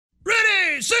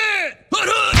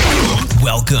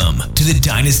Welcome to the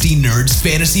Dynasty Nerds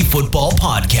Fantasy Football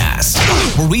Podcast,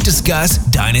 where we discuss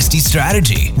Dynasty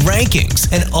strategy,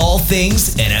 rankings, and all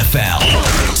things NFL.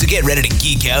 So get ready to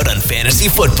geek out on fantasy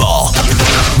football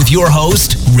with your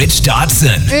host, Rich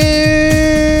Dotson.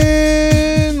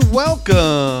 And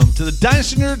welcome to the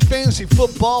Dynasty Nerds Fantasy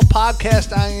Football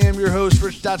Podcast. I am your host,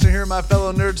 Rich Dotson, here with my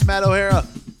fellow nerds, Matt O'Hara.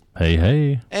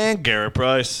 Hey. And Garrett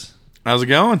Price. How's it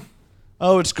going?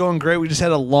 Oh, it's going great. We just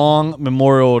had a long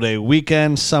Memorial Day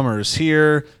weekend. Summer's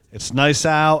here. It's nice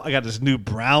out. I got this new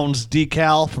Browns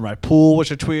decal for my pool,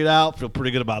 which I tweeted out. Feel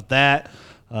pretty good about that.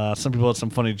 Some people had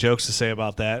some funny jokes to say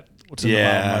about that. What's in the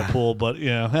bottom of my pool? But, you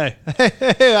know, hey,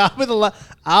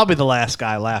 I'll be the last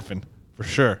guy laughing for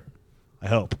sure. I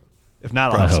hope. If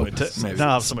not, I'll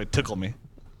have somebody tickle me.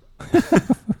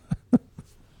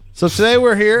 So today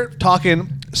we're here talking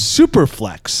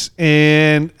Superflex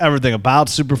and everything about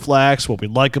Superflex, what we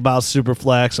like about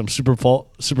Superflex, some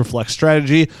Superflex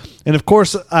strategy. And, of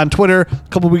course, on Twitter a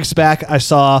couple weeks back, I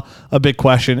saw a big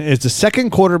question. Is the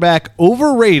second quarterback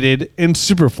overrated in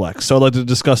Superflex? So I'd like to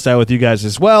discuss that with you guys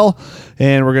as well.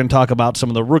 And we're going to talk about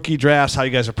some of the rookie drafts, how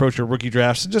you guys approach your rookie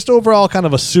drafts, and just overall kind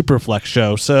of a Superflex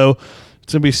show. So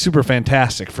it's going to be super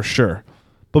fantastic for sure.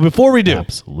 But before we do,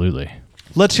 absolutely,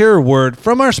 let's hear a word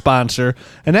from our sponsor,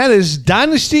 and that is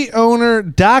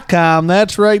DynastyOwner.com.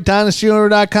 That's right,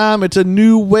 DynastyOwner.com. It's a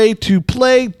new way to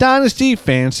play Dynasty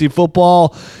Fantasy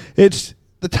Football. It's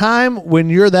the time when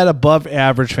you're that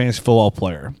above-average fantasy football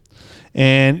player,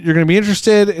 and you're going to be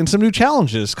interested in some new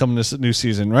challenges coming this new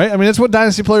season, right? I mean, that's what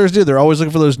Dynasty players do. They're always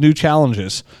looking for those new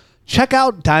challenges. Check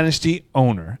out Dynasty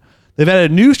Owner. They've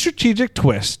added a new strategic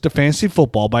twist to fantasy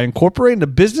football by incorporating the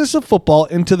business of football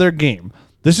into their game.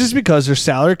 This is because their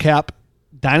salary cap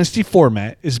dynasty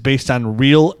format is based on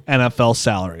real NFL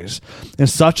salaries and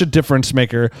such a difference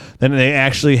maker that they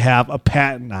actually have a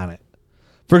patent on it.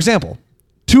 For example,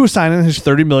 Tua signing his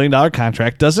 $30 million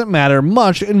contract doesn't matter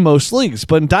much in most leagues,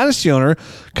 but in Dynasty Owner,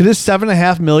 could his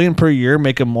 $7.5 million per year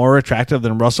make him more attractive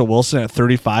than Russell Wilson at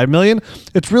 $35 million?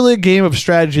 It's really a game of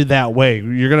strategy that way.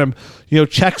 You're going to,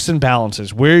 checks and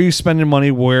balances. Where are you spending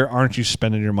money? Where aren't you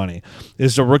spending your money?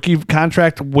 Is the rookie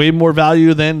contract way more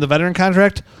value than the veteran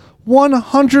contract?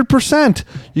 100%.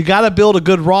 You got to build a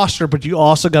good roster, but you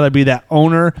also got to be that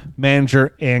owner,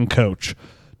 manager, and coach.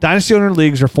 Dynasty Owner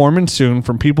leagues are forming soon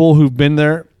from people who've been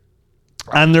there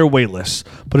on their wait list,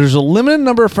 but there's a limited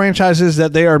number of franchises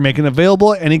that they are making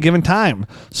available at any given time.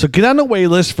 So get on the wait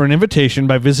list for an invitation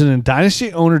by visiting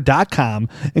DynastyOwner.com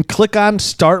and click on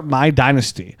Start My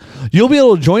Dynasty. You'll be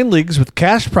able to join leagues with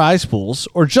cash prize pools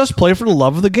or just play for the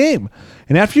love of the game.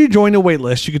 And after you join the wait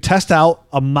list, you can test out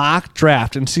a mock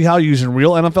draft and see how using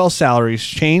real NFL salaries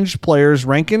change players'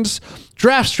 rankings,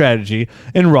 draft strategy,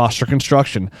 and roster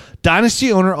construction.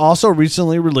 Dynasty Owner also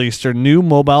recently released their new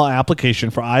mobile application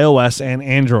for iOS and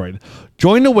Android.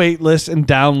 Join the wait list and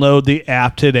download the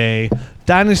app today.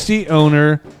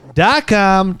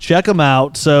 DynastyOwner.com. Check them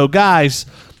out. So, guys,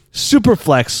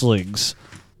 Superflex leagues.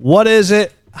 What is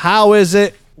it? How is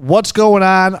it? What's going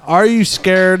on? Are you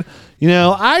scared?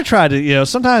 I try to,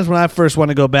 sometimes when I first want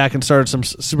to go back and start some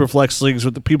Superflex leagues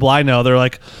with the people I know, they're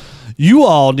like, you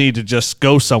all need to just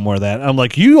go somewhere that. I'm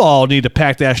like, you all need to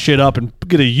pack that shit up and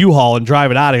get a U-Haul and drive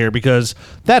it out of here because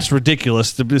that's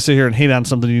ridiculous to sit here and hate on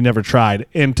something you never tried.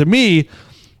 And to me,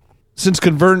 since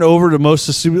converting over to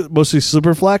mostly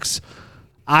Superflex,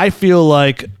 I feel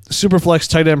like Superflex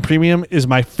tight end premium is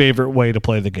my favorite way to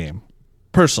play the game.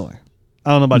 Personally.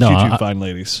 I don't know about you two fine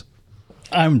ladies.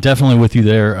 I'm definitely with you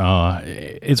there.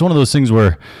 It's one of those things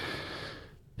where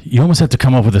you almost have to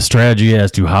come up with a strategy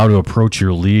as to how to approach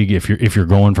your league if you're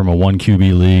going from a 1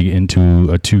 QB league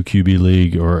into a 2 QB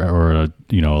league or a,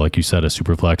 like you said, a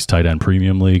Superflex tight end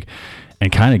premium league,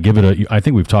 and kind of give it I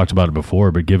think we've talked about it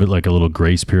before, but give it like a little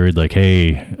grace period, like,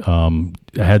 hey,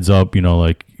 heads up,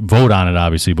 like vote on it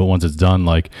obviously, but once it's done,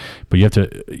 but you have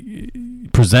to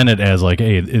present it as like,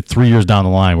 hey, 3 years down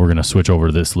the line, we're going to switch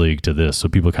over this league to this. So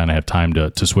people kind of have time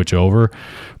to switch over.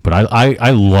 But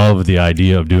I love the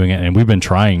idea of doing it. And we've been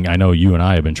trying, I know you and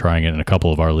I have been trying it in a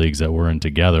couple of our leagues that we're in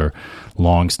together,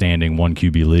 long-standing 1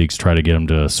 QB leagues, try to get them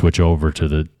to switch over to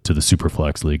the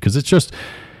Superflex league. Because it's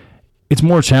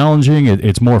more challenging,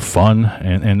 it's more fun,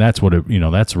 and that's what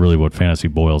that's really what fantasy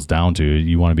boils down to.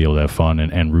 You want to be able to have fun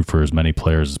and root for as many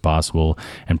players as possible,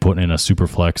 and putting in a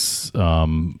Superflex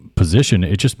position,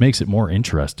 it just makes it more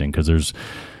interesting because there's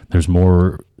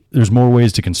more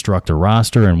ways to construct a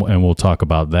roster, and we'll talk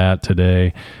about that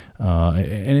today.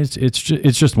 And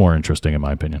it's just more interesting in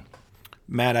my opinion.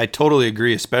 Matt, I totally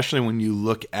agree, especially when you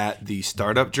look at the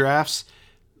startup drafts.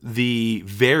 the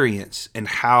variance and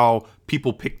how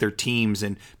people pick their teams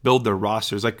and build their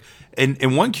rosters. Like in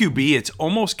 1QB, it's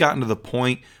almost gotten to the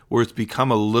point where it's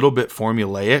become a little bit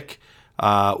formulaic,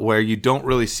 where you don't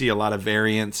really see a lot of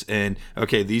variance. And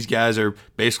okay, these guys are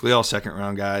basically all second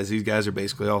round guys. These guys are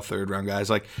basically all third round guys.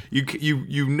 Like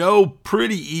you know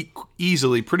pretty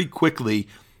easily, pretty quickly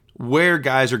where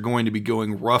guys are going to be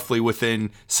going roughly within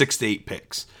 6 to 8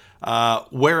 picks.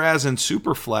 Whereas in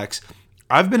Superflex,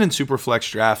 I've been in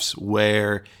Superflex drafts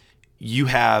where you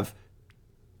have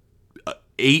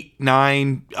 8,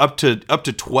 9, up to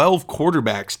 12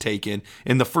 quarterbacks taken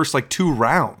in the first 2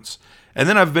 rounds. And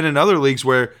then I've been in other leagues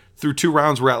where through 2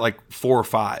 rounds we're at 4 or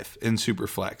 5 in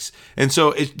Superflex. And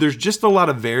so there's just a lot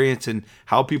of variance in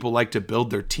how people like to build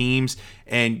their teams,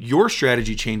 and your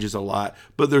strategy changes a lot,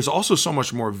 but there's also so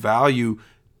much more value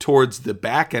towards the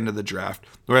back end of the draft,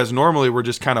 whereas normally we're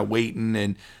just kind of waiting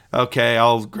and, okay,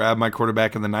 I'll grab my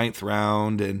quarterback in the 9th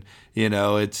round, and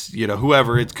it's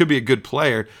whoever, it could be a good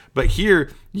player, but here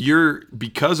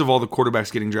because of all the quarterbacks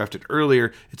getting drafted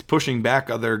earlier, it's pushing back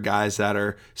other guys that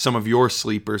are some of your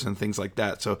sleepers and things like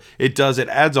that. So it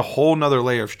adds a whole nother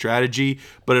layer of strategy,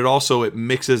 but it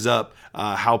mixes up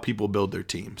how people build their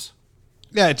teams.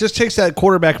 Yeah, it just takes that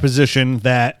quarterback position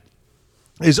that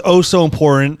is so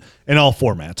important in all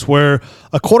formats, where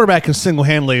a quarterback can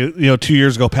single-handedly, 2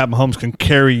 years ago, Pat Mahomes can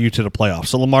carry you to the playoffs.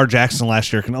 So Lamar Jackson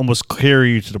last year can almost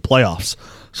carry you to the playoffs.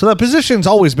 So that position's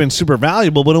always been super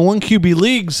valuable, but in 1QB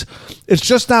leagues, it's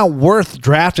just not worth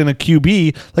drafting a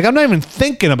QB. I'm not even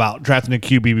thinking about drafting a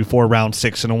QB before round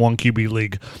 6 in a 1QB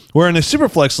league. Where in a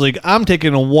Superflex league, I'm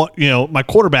taking my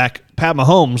quarterback, Pat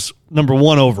Mahomes, number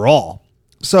 1 overall.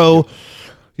 So,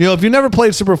 if you never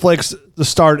played Superflex, the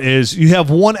start is you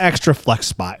have one extra flex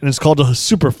spot, and it's called a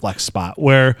Superflex spot,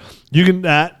 where you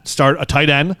can start a tight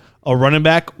end, a running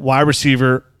back, wide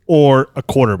receiver, or a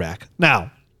quarterback.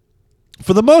 Now,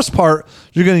 for the most part,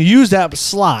 you're going to use that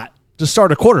slot to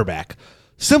start a quarterback.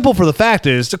 Simple for the fact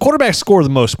is the quarterbacks score the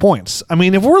most points. I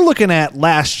mean, if we're looking at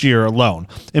last year alone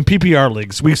in PPR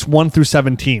leagues, weeks 1 through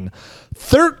 17,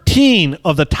 13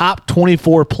 of the top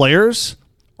 24 players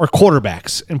are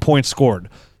quarterbacks in points scored.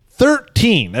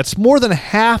 13. That's more than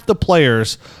half the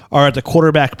players are at the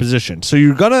quarterback position. So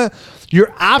you're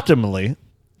optimally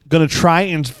going to try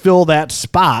and fill that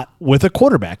spot with a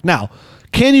quarterback. Now,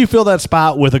 can you fill that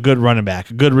spot with a good running back,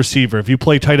 a good receiver? If you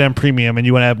play tight end premium and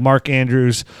you want to have Mark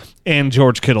Andrews and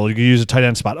George Kittle, you can use a tight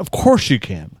end spot. Of course you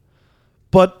can.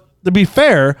 But to be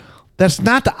fair, that's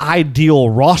not the ideal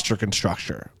roster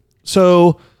construction.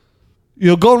 So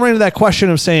going right into that question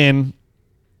of saying,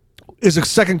 is a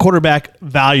second quarterback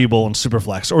valuable in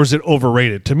Superflex, or is it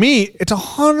overrated? To me, it's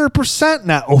 100%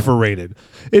 not overrated.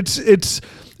 It's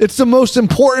the most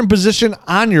important position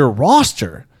on your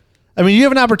roster. I mean, you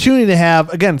have an opportunity to have,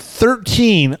 again,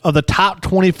 13 of the top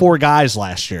 24 guys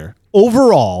last year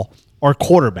overall are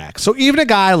quarterbacks. So even a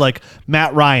guy like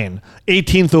Matt Ryan,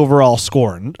 18th overall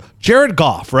scoring, Jared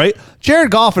Goff, right? Jared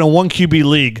Goff in a 1QB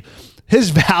league, his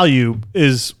value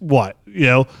is what?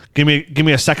 Give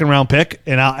me a second round pick,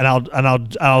 and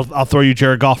I'll throw you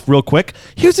Jared Goff real quick.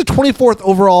 He was the 24th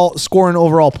overall scoring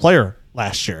overall player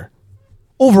last year,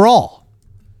 overall.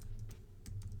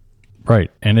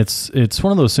 Right, and it's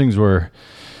one of those things where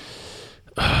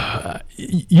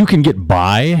you can get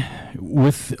by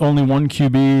with only one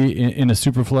QB in a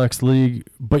Superflex league,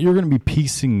 but you're going to be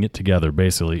piecing it together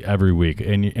basically every week,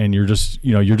 and you're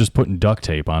just putting duct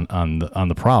tape on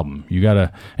the problem. You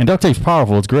gotta, and duct tape's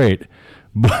powerful, it's great,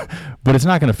 but it's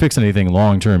not going to fix anything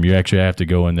long term. You actually have to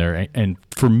go in there, and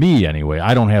for me anyway,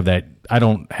 I don't have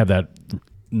that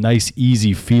nice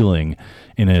easy feeling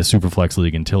in a Superflex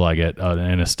league until I get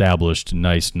an established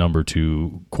nice number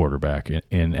 2 quarterback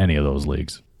in any of those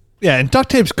leagues. Yeah, and duct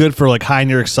tape's good for high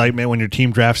near excitement when your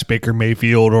team drafts Baker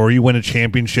Mayfield or you win a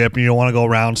championship and you don't want to go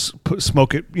around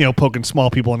poking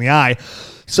small people in the eye.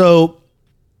 So,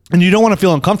 and you don't want to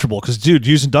feel uncomfortable because, dude,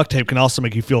 using duct tape can also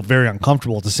make you feel very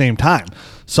uncomfortable at the same time.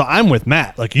 So I'm with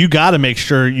Matt. You got to make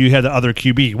sure you have the other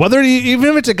QB, even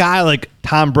if it's a guy like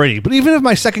Tom Brady. But even if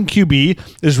my second QB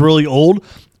is really old,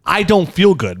 I don't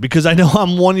feel good because I know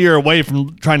I'm 1 year away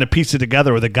from trying to piece it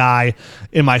together with a guy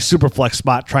in my Superflex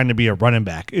spot trying to be a running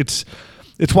back. It's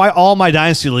why all my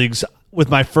dynasty leagues with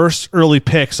my first early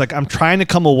picks, I'm trying to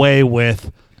come away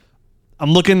with,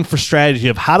 I'm looking for strategy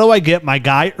of how do I get my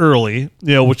guy early,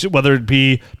 whether it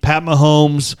be Pat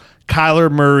Mahomes,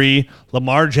 Kyler Murray,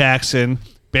 Lamar Jackson,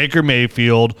 Baker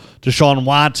Mayfield, Deshaun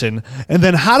Watson, and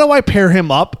then how do I pair him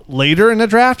up later in the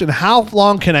draft, and how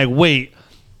long can I wait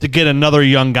to get another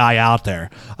young guy out there,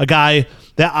 a guy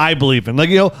that I believe in. Like,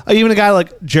 even a guy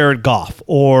like Jared Goff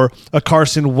or a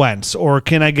Carson Wentz, or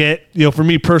can I get, for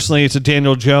me personally, it's a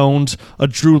Daniel Jones, a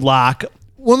Drew Lock,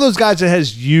 one of those guys that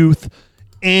has youth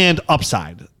and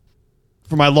upside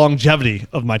for my longevity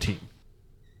of my team.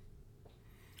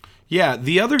 Yeah,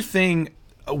 the other thing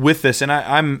with this, and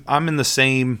I'm in the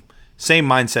same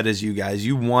mindset as you guys.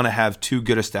 You want to have 2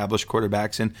 good established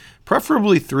quarterbacks, and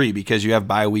preferably 3 because you have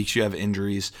bye weeks, you have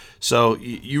injuries. So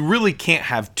you really can't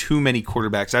have too many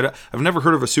quarterbacks. I've never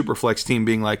heard of a Superflex team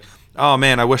being like, oh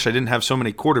man, I wish I didn't have so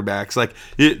many quarterbacks. Like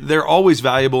they're always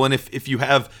valuable. And if you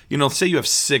have, say you have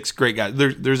 6 great guys,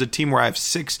 there's a team where I have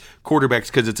 6 quarterbacks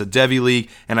because it's a Devy league,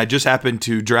 and I just happened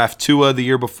to draft Tua the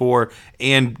year before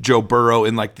and Joe Burrow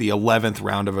in like the 11th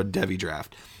round of a Devy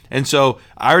draft. And so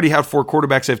I already have 4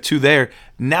 quarterbacks. I have 2 there.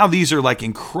 Now these are like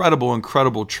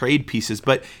incredible trade pieces.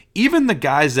 But even the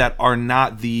guys that are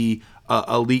not the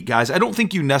elite guys, I don't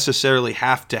think you necessarily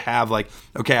have to have like,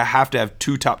 okay, I have to have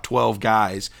 2 top 12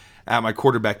 guys at my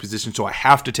quarterback position, so I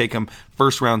have to take them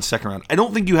first round, second round. I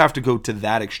don't think you have to go to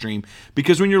that extreme,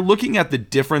 because when you're looking at the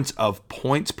difference of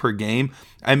points per game,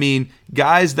 I mean,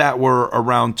 guys that were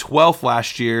around 12th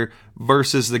last year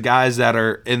versus the guys that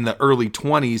are in the early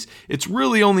 20s, it's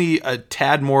really only a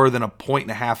tad more than 1.5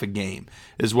 points a game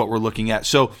is what we're looking at.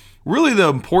 So really the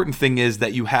important thing is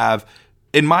that you have,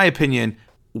 in my opinion,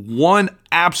 1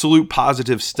 absolute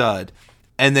positive stud,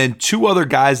 and then 2 other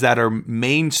guys that are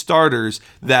main starters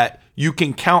that you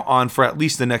can count on for at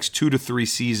least the next 2 to 3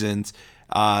 seasons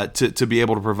to be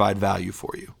able to provide value for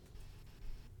you.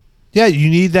 Yeah, you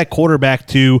need that quarterback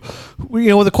to,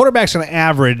 with the quarterback's on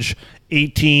average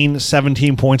 18,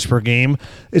 17 points per game,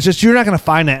 it's just you're not going to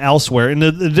find that elsewhere. And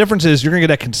the difference is you're going to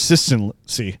get that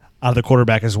consistency out of the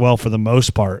quarterback as well for the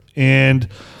most part. And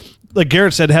like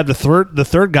Garrett said, have the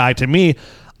third guy, to me,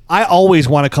 I always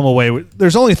want to come away with,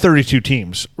 there's only 32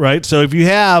 teams, right? So if you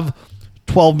have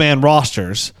 12-man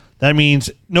rosters, that means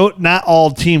not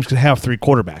all teams can have 3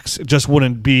 quarterbacks. It just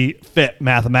wouldn't be fit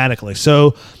mathematically.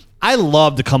 So I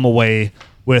love to come away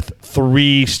with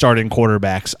 3 starting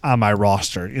quarterbacks on my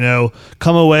roster.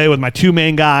 Come away with my 2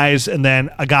 main guys and then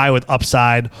a guy with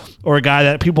upside, or a guy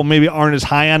that people maybe aren't as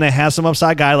high on that has some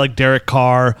upside, guy like Derek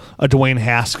Carr, a Dwayne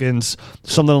Haskins,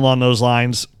 something along those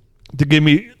lines, to give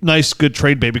me nice, good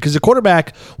trade bait, because the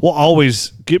quarterback will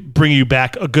always bring you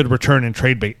back a good return in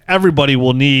trade bait. Everybody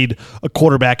will need a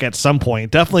quarterback at some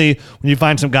point. Definitely when you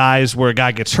find some guys where a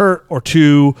guy gets hurt, or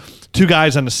two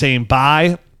guys on the same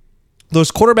bye,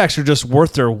 those quarterbacks are just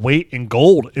worth their weight in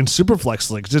gold in Superflex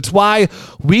leagues. It's why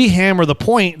we hammer the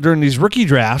point during these rookie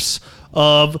drafts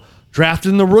of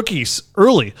drafting the rookies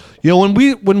early.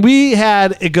 When we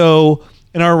had it go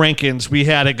in our rankings, we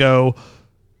had it go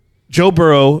Joe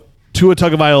Burrow, Tua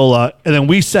Tagovailoa, and then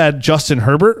we said Justin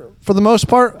Herbert for the most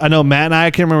part. I know Matt and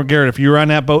I can't remember, Garrett, if you were on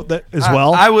that boat as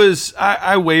well.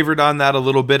 I wavered on that a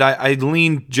little bit. I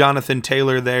leaned Jonathan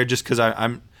Taylor there just because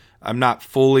I'm not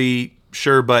fully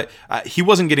sure, but he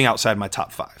wasn't getting outside my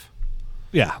top 5.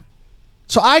 Yeah.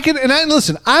 So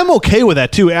listen, I'm okay with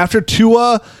that too. After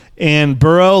Tua and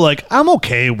Burrow, like, I'm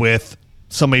okay with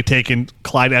somebody taking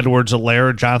Clyde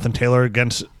Edwards-Helaire or Jonathan Taylor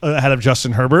ahead of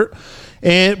Justin Herbert.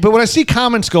 But when I see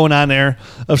comments going on there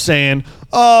of saying,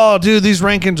 oh, dude, these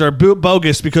rankings are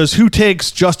bogus because who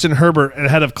takes Justin Herbert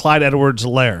ahead of Clyde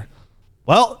Edwards-Helaire?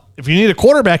 Well, if you need a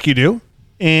quarterback, you do.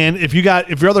 And if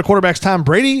your other quarterback's Tom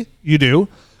Brady, you do.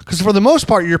 Because for the most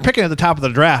part, you're picking at the top of the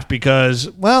draft because,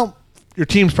 well, your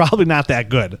team's probably not that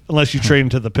good unless you trade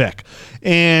into the pick.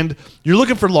 And you're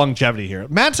looking for longevity here.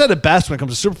 Matt said it best when it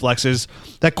comes to Superflex is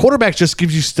that quarterback just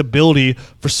gives you stability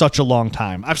for such a long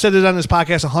time. I've said it on this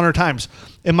podcast 100 times.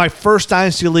 In my first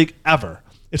Dynasty League ever,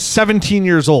 it's 17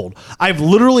 years old. I've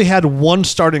literally had 1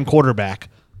 starting quarterback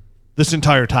this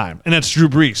entire time, and that's Drew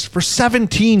Brees for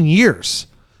 17 years.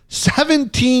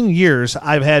 17 years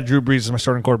I've had Drew Brees as my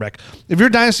starting quarterback. If your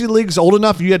Dynasty League's old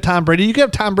enough, you had Tom Brady, you can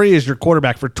have Tom Brady as your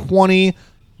quarterback for 20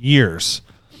 years.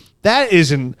 That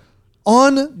is an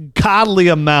ungodly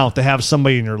amount to have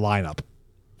somebody in your lineup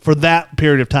for that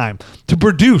period of time to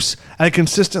produce at a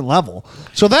consistent level.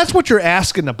 So that's what you're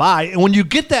asking to buy. And when you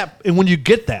get that,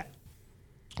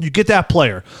 you get that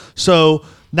player. So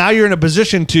now you're in a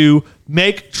position to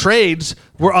make trades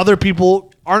where other people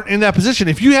aren't in that position.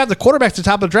 If you have the quarterbacks at the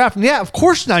top of the draft, and yeah, of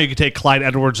course now you can take Clyde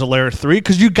Edwards-Helaire at 3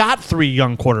 because you got 3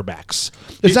 young quarterbacks.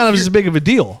 It's not as big of a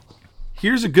deal.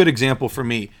 Here's a good example for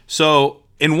me. So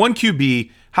in 1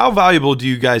 QB, how valuable do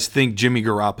you guys think Jimmy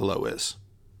Garoppolo is?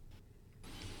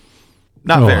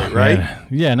 Not very, right?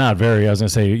 Yeah, not very. I was going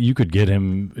to say you could get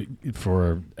him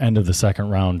for end of the second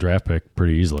round draft pick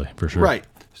pretty easily, for sure. Right.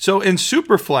 So in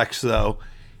Superflex, though,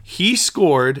 he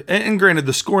scored, and granted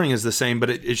the scoring is the same, but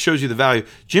it shows you the value.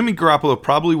 Jimmy Garoppolo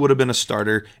probably would have been a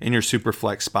starter in your super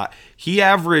flex spot. He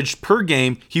averaged per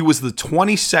game, he was the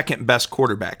 22nd best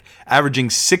quarterback, averaging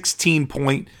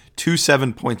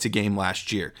 16.27 points a game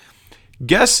last year.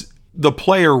 Guess the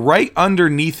player right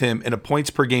underneath him in a points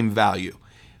per game value.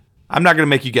 I'm not going to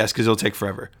make you guess because it'll take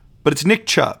forever, but it's Nick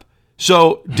Chubb.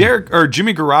 So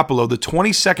Jimmy Garoppolo, the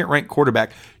 22nd ranked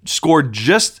quarterback, scored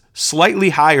just slightly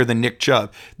higher than Nick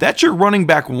Chubb. That's your running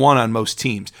back one on most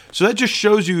teams. So that just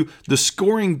shows you the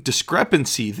scoring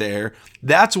discrepancy there.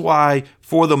 That's why,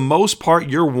 for the most part,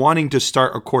 you're wanting to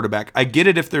start a quarterback. I get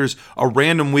it if there's a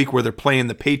random week where they're playing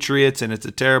the Patriots and it's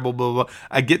a terrible blah, blah, blah.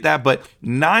 I get that, but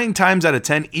 9 times out of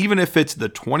 10, even if it's the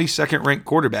 22nd ranked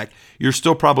quarterback, you're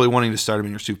still probably wanting to start him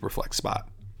in your super flex spot.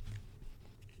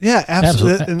 Yeah,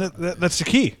 absolutely. And that's the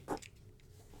key.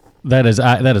 That is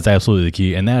absolutely the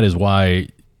key, and that is why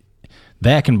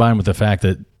that combined with the fact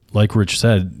that, like Rich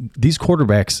said, these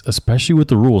quarterbacks, especially with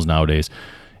the rules nowadays,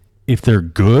 if they're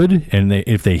good and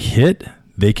if they hit,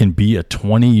 they can be a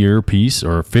 20-year piece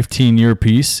or a 15-year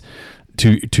piece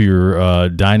to your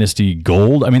dynasty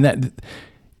gold. I mean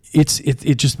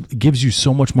it just gives you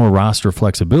so much more roster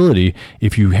flexibility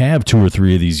if you have 2 or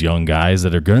 3 of these young guys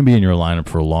that are going to be in your lineup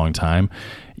for a long time.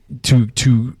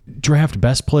 To draft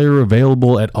best player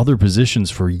available at other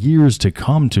positions for years to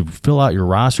come to fill out your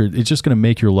roster, it's just going to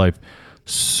make your life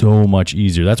so much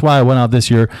easier. That's why I went out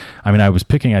this year. I mean, I was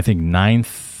picking, I think,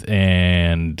 9th,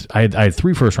 and I had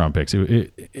 3 first-round picks.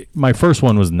 My first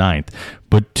one was 9th,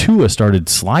 but Tua started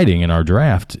sliding in our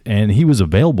draft, and he was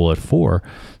available at 4.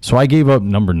 So I gave up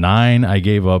number 9. I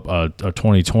gave up a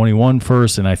 2021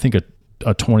 first, and I think a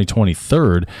 2020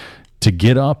 third to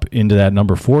get up into that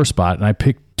number 4 spot, and I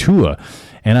picked Tua.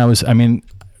 And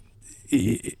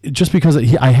just because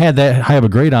I had that high of a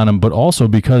grade on him, but also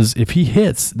because if he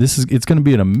hits, it's going to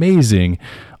be an amazing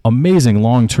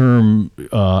long-term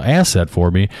asset for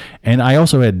me. And I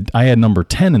also had number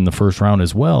 10 in the first round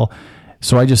as well.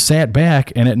 So I just sat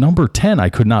back, and at number 10, I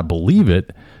could not believe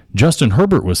it. Justin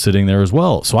Herbert was sitting there as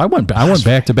well. So I went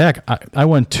back to back. I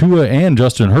went Tua and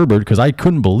Justin Herbert because I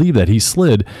couldn't believe that he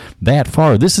slid that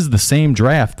far. This is the same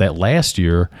draft that last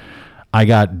year I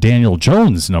got Daniel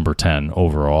Jones number 10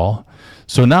 overall.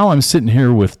 So now I'm sitting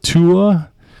here with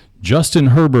Tua, Justin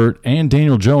Herbert, and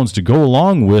Daniel Jones to go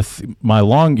along with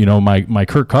my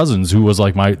Kirk Cousins, who was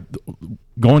like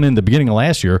going in the beginning of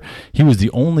last year. He was the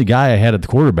only guy I had at the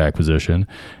quarterback position,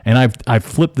 and I've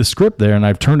flipped the script there, and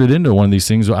I've turned it into one of these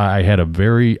things. I had a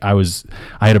very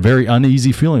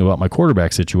uneasy feeling about my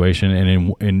quarterback situation,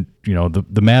 and in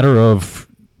the matter of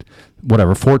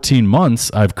 14 months,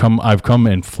 I've come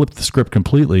and flipped the script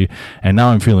completely, and now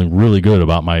I'm feeling really good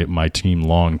about my team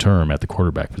long term at the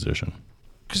quarterback position.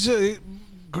 Because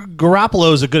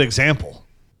Garoppolo is a good example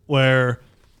where,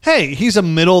 hey, he's a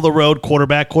middle of the road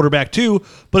quarterback 2,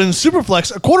 but in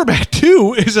Superflex, a quarterback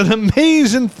 2 is an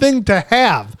amazing thing to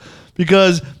have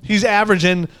because he's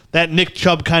averaging that Nick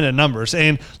Chubb kind of numbers.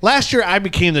 And last year, I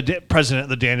became the president of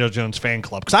the Daniel Jones fan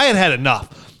club because I had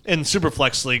enough in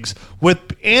Superflex leagues with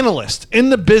analysts in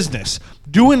the business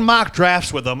doing mock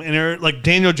drafts with them, and they're like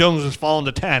Daniel Jones was falling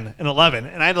to 10 and 11,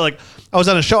 and I was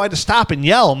on a show, I had to stop and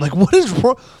yell. I'm like, what is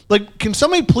wrong? Like, can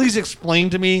somebody please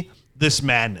explain to me this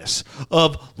madness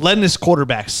of letting this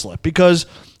quarterback slip? Because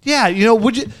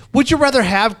would you rather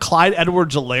have Clyde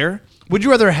Edwards-Helaire? Would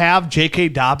you rather have J.K.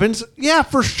 Dobbins? Yeah,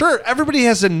 for sure. Everybody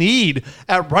has a need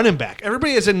at running back.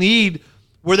 Everybody has a need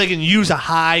where they can use a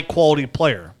high quality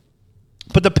player.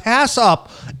 But to pass up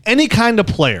any kind of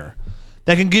player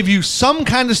that can give you some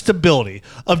kind of stability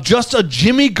of just a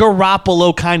Jimmy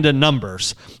Garoppolo kind of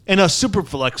numbers in a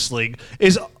Superflex league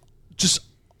is just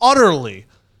utterly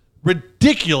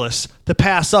ridiculous to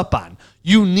pass up on.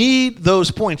 You need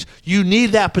those points. You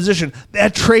need that position.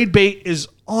 That trade bait is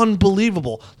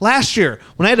unbelievable. Last year,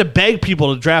 when I had to beg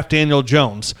people to draft Daniel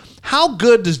Jones, how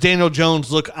good does Daniel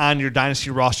Jones look on your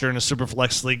dynasty roster in a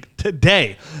Superflex league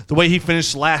today, the way he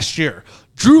finished last year?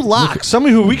 Drew Lock,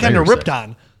 somebody who we kind of ripped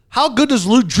on. How good does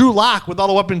Drew Lock with all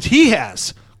the weapons he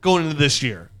has going into this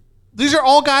year? These are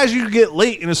all guys you could get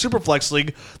late in a Superflex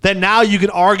league that now you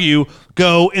could argue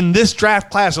go in this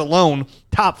draft class alone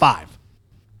top 5.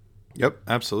 Yep,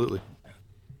 absolutely.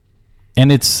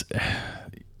 And it's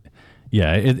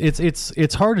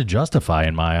hard to justify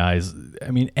in my eyes.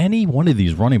 I mean, any one of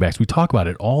these running backs, we talk about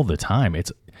it all the time.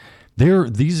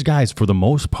 These guys, for the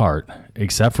most part,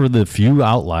 except for the few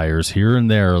outliers here and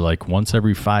there, like once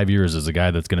every 5 years is a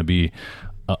guy that's going to be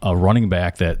a running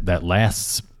back that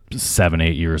lasts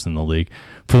 7-8 years in the league.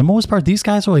 For the most part, these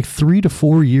guys are like 3 to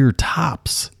 4 year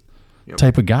tops.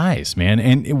 type of guys, man.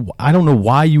 And I don't know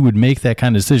why you would make that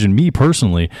kind of decision. Me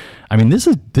personally, I mean, this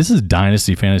is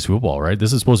dynasty fantasy football, right?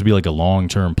 This is supposed to be like a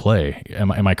long-term play.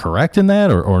 Am I correct in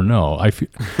that or no? I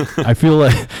feel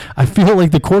like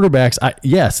the quarterbacks,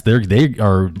 yes,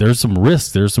 there's some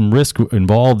risk. There's some risk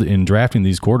involved in drafting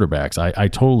these quarterbacks. I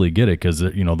totally get it, because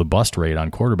the bust rate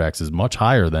on quarterbacks is much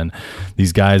higher than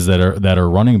these guys that are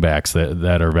running backs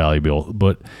that are valuable.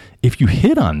 But if you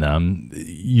hit on them,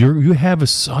 you have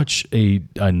such a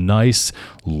nice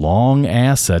long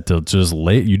asset to just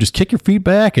you just kick your feet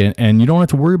back and you don't have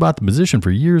to worry about the position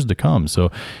for years to come.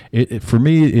 So for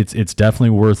me, it's definitely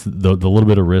worth the little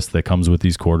bit of risk that comes with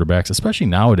these quarterbacks, especially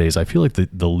nowadays. I feel like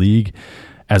the league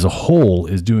as a whole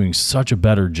is doing such a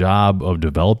better job of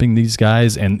developing these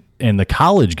guys, and the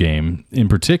college game in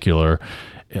particular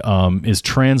is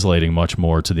translating much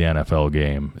more to the NFL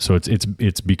game. So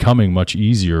it's becoming much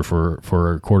easier for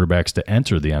quarterbacks to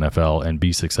enter the NFL and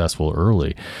be successful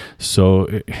early.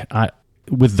 So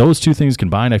with those two things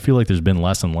combined, I feel like there's been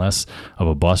less and less of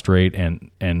a bust rate,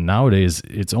 and nowadays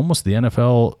it's almost the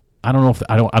NFL. I don't know if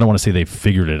I don't want to say they've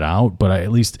figured it out, but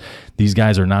at least these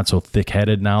guys are not so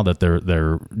thick-headed now that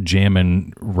they're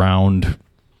jamming round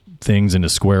things into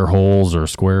square holes or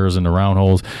squares into round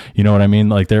holes. You know what I mean?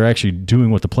 Like, they're actually doing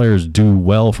what the players do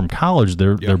well from college.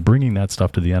 They're bringing that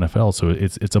stuff to the NFL, so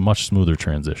it's a much smoother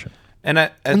transition. And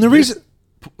the reason,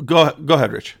 go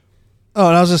ahead, Rich. Oh,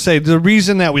 and I was going to say, the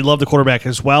reason that we love the quarterback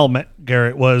as well,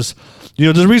 Garrett, was,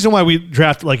 there's a reason why we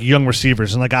draft like young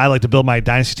receivers, and like I like to build my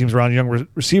dynasty teams around young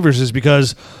receivers, is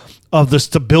because of the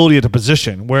stability of the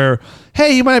position, where,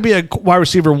 hey, he might be a wide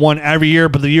receiver 1 every year,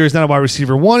 but the year is not a wide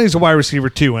receiver 1, he's a wide receiver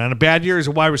 2, and on a bad year, he's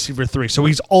a wide receiver 3. So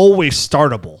he's always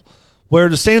startable. Where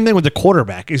the same thing with the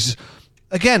quarterback is,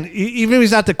 again, even if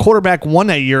he's not the quarterback 1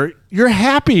 that year, you're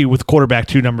happy with quarterback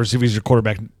 2 numbers if he's your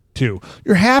quarterback 2.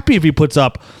 You're happy if he puts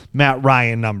up Matt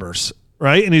Ryan numbers,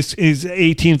 right? And he's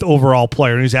 18th overall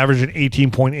player, and he's averaging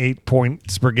 18.8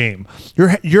 points per game.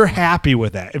 You're happy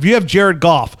with that. If you have Jared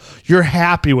Goff, you're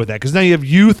happy with that, because now you have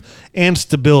youth and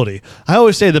stability. I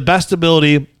always say the best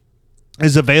stability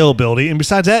is availability, and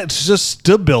besides that, it's just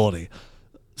stability.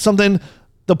 Something,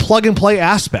 the plug-and-play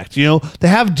aspect. To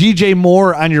have DJ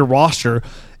Moore on your roster,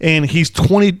 and he's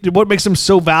 20. What makes him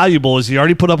so valuable is he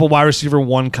already put up a wide receiver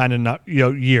 1 kind of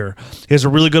year. He has a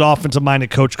really good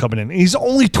offensive-minded coach coming in. He's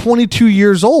only 22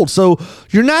 years old. So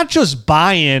you're not just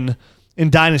buying in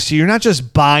Dynasty. You're not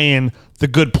just buying the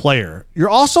good player. You're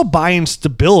also buying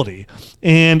stability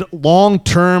and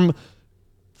long-term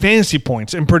fantasy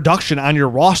points and production on your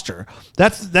roster.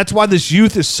 That's why this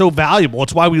youth is so valuable.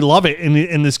 It's why we love it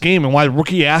in this game, and why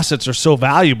rookie assets are so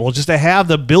valuable, just to have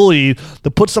the ability to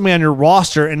put somebody on your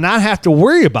roster and not have to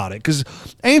worry about it. Because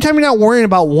anytime you're not worrying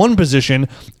about one position,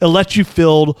 it lets you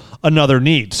fill another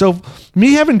need. So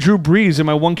me having Drew Brees in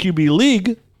my 1 QB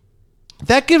league,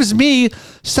 that gives me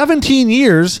 17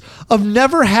 years of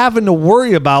never having to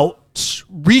worry about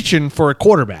reaching for a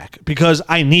quarterback because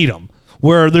I need him,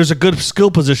 where there's a good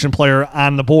skill position player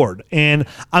on the board, and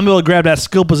I'm able to grab that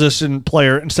skill position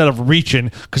player instead of reaching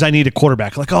because I need a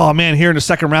quarterback. Like, oh man, here in the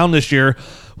second round this year,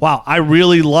 wow, I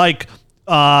really like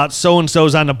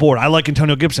so-and-so's on the board. I like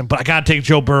Antonio Gibson, but I got to take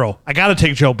Joe Burrow.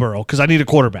 because I need a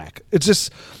quarterback. It's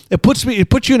just, it puts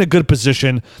you in a good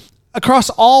position across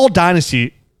all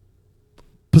dynasty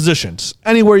positions.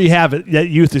 Anywhere you have it, that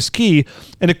youth is key,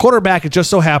 and a quarterback, it just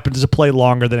so happens to play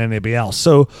longer than anybody else.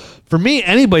 So for me,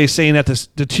 anybody saying that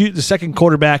the second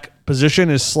quarterback position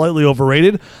is slightly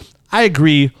overrated, I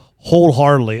agree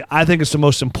wholeheartedly. I think it's the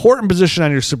most important position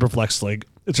on your Superflex league.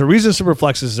 It's a reason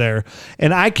Superflex is there,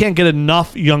 and I can't get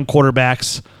enough young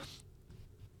quarterbacks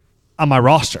on my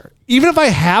roster. Even if I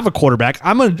have a quarterback,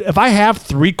 if I have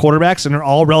 3 quarterbacks and they're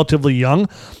all relatively young,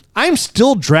 I'm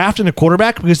still drafting a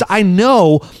quarterback because I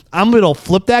know I'm going to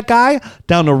flip that guy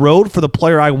down the road for the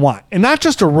player I want. And not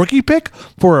just a rookie pick,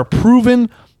 for a proven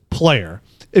player.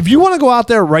 If you want to go out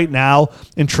there right now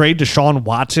and trade Deshaun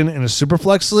Watson in a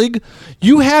Superflex league,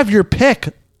 you have your pick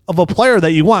of a player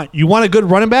that you want. You want a good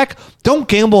running back? Don't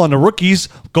gamble on the rookies.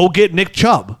 Go get Nick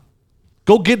Chubb.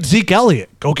 Go get Zeke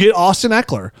Elliott. Go get Austin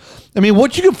Eckler. I mean,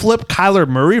 what you can flip Kyler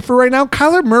Murray for right now,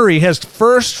 Kyler Murray has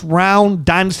first-round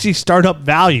dynasty startup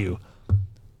value.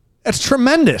 That's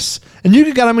tremendous. And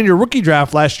you got him in your rookie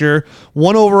draft last year,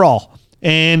 1 overall.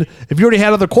 And if you already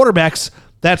had other quarterbacks,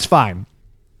 that's fine.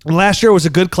 And last year was a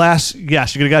good class.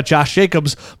 Yes, you could have got Josh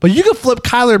Jacobs, but you can flip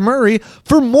Kyler Murray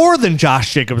for more than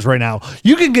Josh Jacobs right now.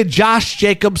 You can get Josh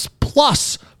Jacobs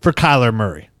plus for Kyler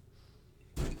Murray.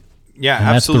 Yeah,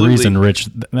 And absolutely.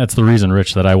 That's the reason,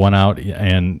 Rich, that I went out,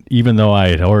 and even though I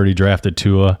had already drafted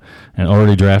Tua and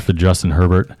already drafted Justin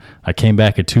Herbert, I came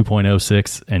back at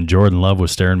 2.06, and Jordan Love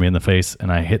was staring me in the face,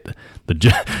 and I hit the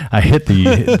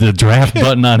draft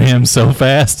button on him so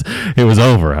fast it was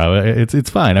over. It's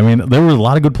fine. I mean, there were a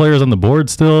lot of good players on the board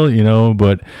still,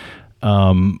 but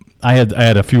I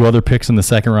had a few other picks in the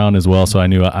second round as well, so I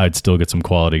knew I'd still get some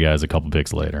quality guys a couple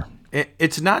picks later.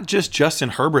 It's not just Justin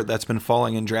Herbert that's been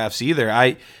falling in drafts either.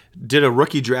 I did a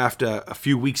rookie draft a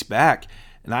few weeks back,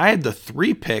 and I had the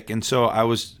 3 pick, and so I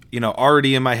was,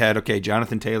 already in my head, okay,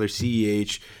 Jonathan Taylor,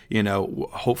 CEH,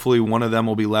 hopefully one of them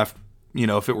will be left.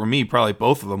 If it were me, probably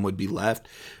both of them would be left.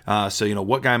 So,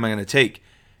 what guy am I going to take?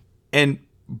 And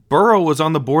Burrow was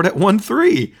on the board at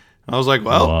 1-3. I was like,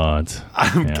 well,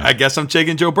 I guess I'm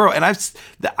taking Joe Burrow. And I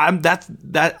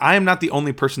am not the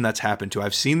only person that's happened to.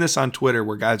 I've seen this on Twitter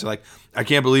where guys are like, I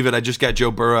can't believe it. I just got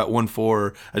Joe Burrow at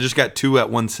 1-4. I just got 2 at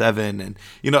 1-7. And,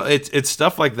 it's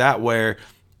stuff like that where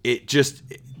it just,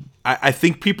 I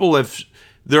think people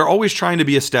they're always trying to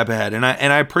be a step ahead. And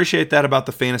I appreciate that about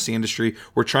the fantasy industry.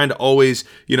 We're trying to always,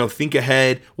 think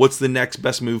ahead. What's the next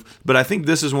best move? But I think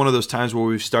this is one of those times where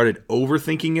we've started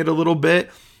overthinking it a little bit.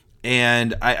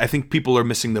 And I think people are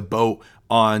missing the boat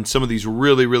on some of these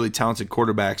really, really talented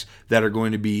quarterbacks that are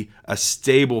going to be a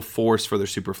stable force for their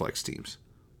Superflex teams.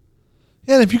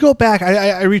 Yeah, and if you go back,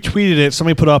 I retweeted it.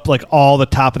 Somebody put up all the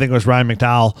top, I think it was Ryan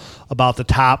McDowell, about the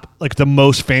top, the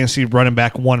most fancy running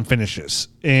back 1 finishes.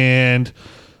 And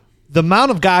the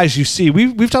amount of guys you see,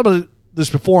 we've talked about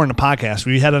this before in the podcast.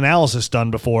 We had analysis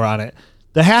done before on it.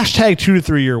 The hashtag 2 to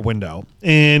 3 year window.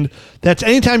 And that's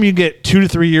anytime you get 2 to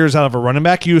 3 years out of a running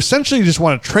back, you essentially just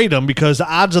want to trade them because the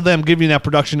odds of them giving that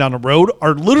production down the road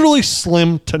are literally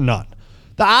slim to none.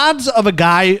 The odds of a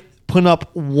guy putting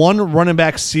up 1 running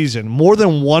back season, more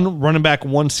than 1 running back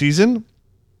 1 season,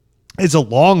 is a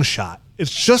long shot.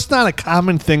 It's just not a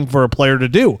common thing for a player to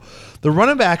do. The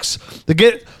running backs, they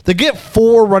get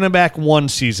 4 running back 1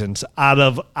 seasons out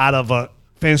of a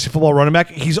fantasy football running back.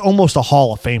 He's almost a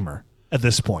Hall of Famer at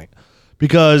this point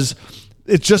because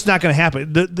it's just not going to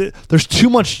happen. There's too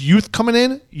much youth coming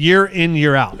in,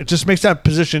 year out. It just makes that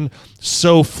position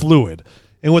so fluid.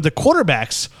 And with the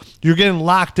quarterbacks, you're getting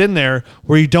locked in there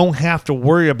where you don't have to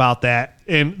worry about that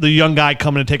and the young guy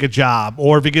coming to take a job,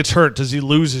 or if he gets hurt, does he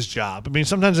lose his job? I mean,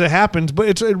 sometimes it happens,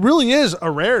 but it really is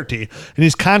a rarity. And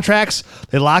these contracts,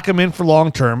 they lock them in for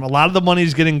long term. A lot of the money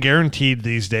is getting guaranteed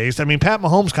these days. I mean, Pat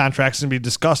Mahomes' contract's going to be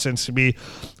discussed and it's going to be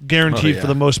guaranteed for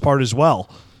the most part as well.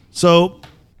 So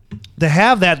to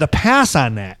have that, the pass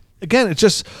on that, again, it's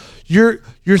just you're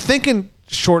thinking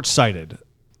short-sighted,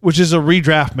 which is a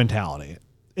redraft mentality.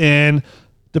 And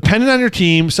depending on your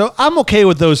team, so I'm okay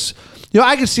with those.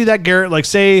 I can see that, Garrett,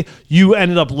 say you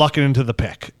ended up lucking into the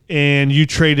pick and you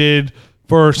traded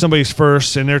for somebody's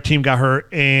first and their team got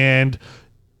hurt and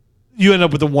you end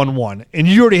up with a 1-1 and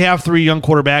you already have 3 young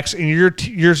quarterbacks and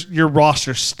your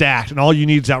roster's stacked and all you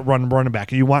need is that running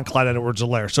back and you want Clyde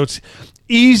Edwards-Helaire. So it's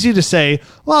easy to say,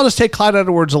 well, I'll just take Clyde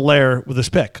Edwards-Helaire with this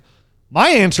pick. My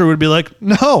answer would be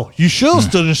no, you should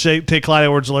still just take Clyde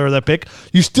Edwards-Helaire with that pick.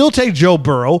 You still take Joe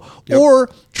Burrow or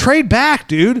trade back,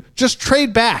 dude. Just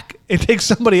trade back and take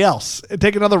somebody else and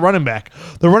take another running back.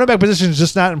 The running back position is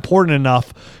just not important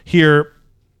enough here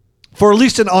for at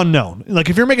least an unknown.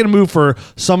 If you're making a move for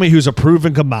somebody who's a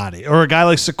proven commodity or a guy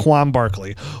like Saquon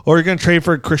Barkley or you're going to trade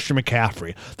for Christian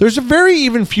McCaffrey, there's a very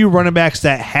even few running backs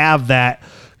that have that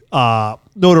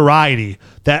notoriety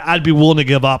that I'd be willing to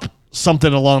give up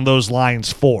something along those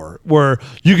lines for, where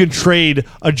you can trade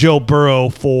a Joe Burrow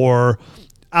for,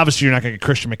 obviously you're not going to get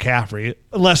Christian McCaffrey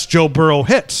unless Joe Burrow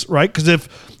hits, right? Because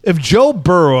if Joe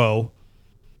Burrow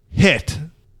hit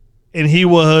and he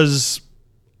was,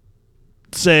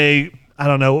 say, I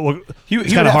don't know, he would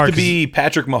have to be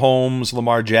Patrick Mahomes,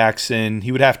 Lamar Jackson.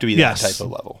 He would have to be that type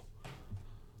of level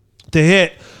to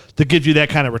hit to give you that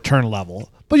kind of return level.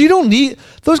 But you don't need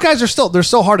those guys. They're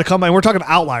so hard to come by. We're talking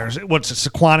outliers. What's it,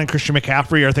 Saquon and Christian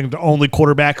McCaffrey are, I think, the only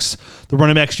quarterbacks, the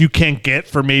running backs you can't get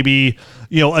for maybe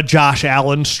a Josh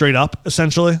Allen straight up,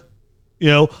 essentially,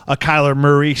 a Kyler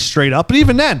Murray straight up. But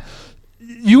even then,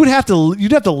 you'd have to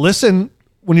listen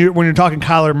when you're talking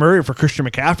Kyler Murray for Christian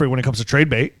McCaffrey when it comes to trade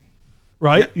bait,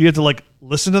 right? Yeah. You have to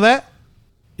listen to that.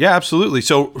 Yeah, absolutely.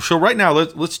 So right now,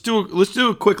 let's do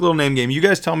a quick little name game. You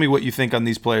guys tell me what you think on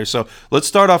these players. So let's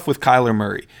start off with Kyler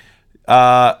Murray.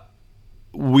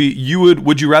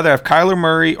 Would you rather have Kyler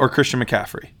Murray or Christian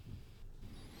McCaffrey?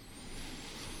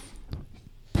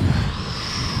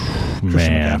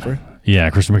 Man, yeah,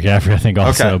 Christian McCaffrey. I think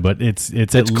also, but it's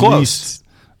at close. least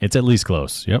It's at least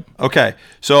close. Yep. Okay.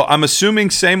 So I'm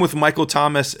assuming same with Michael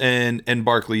Thomas and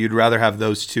Barkley. You'd rather have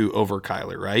those two over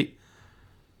Kyler, right?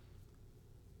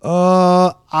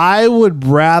 I would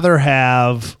rather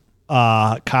have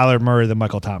Kyler Murray than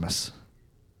Michael Thomas.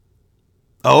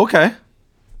 Oh, okay.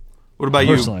 What about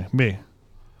you? Personally, me.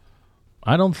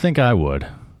 I don't think I would.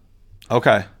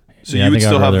 Okay. So Yeah, I you would think I'd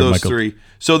still have rather those Michael- three.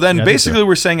 So then Yeah, I think basically so.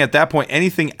 we're saying at that point,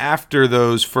 anything after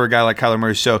those for a guy like Kyler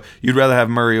Murray. So you'd rather have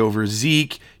Murray over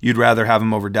Zeke. You'd rather have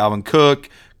him over Dalvin Cook,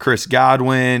 Chris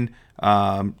Godwin,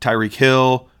 Tyreek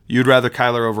Hill. You'd rather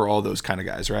Kyler over all those kind of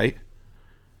guys, right?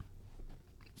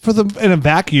 In a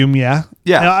vacuum, yeah.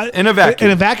 Yeah, in a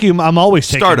vacuum. In a vacuum, I'm always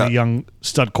taking Startup. a young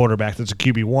stud quarterback that's a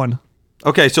QB1.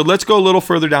 Okay, so let's go a little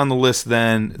further down the list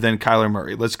than Kyler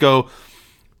Murray. Let's go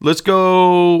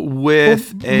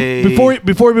with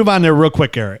Before we move on there real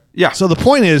quick, Garrett. Yeah. So the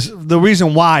point is, the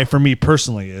reason why for me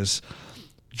personally is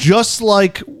just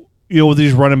like, with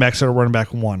these running backs that are running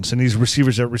back ones and these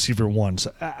receivers that are receiver ones,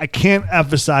 I can't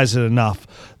emphasize it enough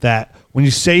that when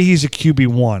you say he's a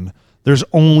QB1, there's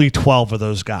only 12 of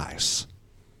those guys.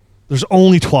 There's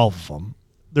only 12 of them.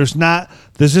 There's not,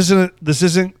 this isn't,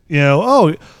 you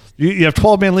have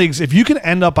 12-man leagues. If you can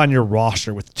end up on your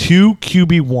roster with 2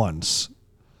 QB1s,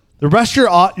 the rest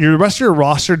of your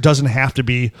roster doesn't have to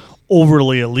be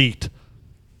overly elite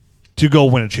to go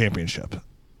win a championship.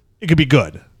 It could be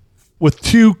good with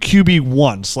 2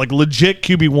 QB1s, like legit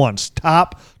QB1s,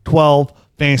 top 12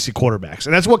 fantasy quarterbacks.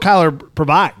 And that's what Kyler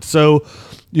provides. So,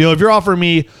 if you're offering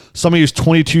me somebody who's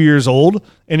 22 years old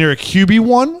and you're a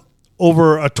QB1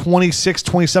 over a 26,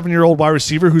 27-year-old wide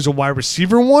receiver who's a wide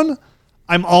receiver 1,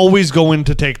 I'm always going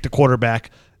to take the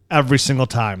quarterback every single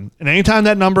time. And anytime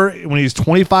that number, when he's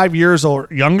 25 years or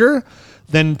younger,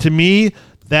 then to me,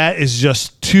 that is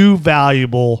just too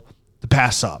valuable to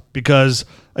pass up because,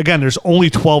 again, there's only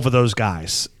 12 of those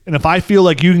guys. And if I feel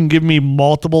like you can give me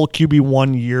multiple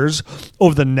QB1 years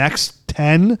over the next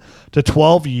 10 to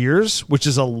 12 years, which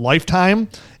is a lifetime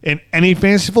in any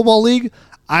fantasy football league,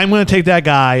 I'm going to take that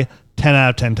guy 10 out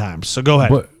of 10 times. So go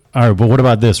ahead. All right, but what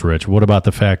about this, Rich? What about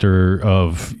the factor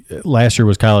of last year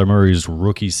was Kyler Murray's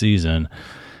rookie season,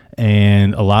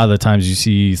 and a lot of the times you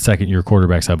see second-year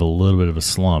quarterbacks have a little bit of a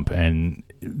slump, and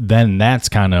then that's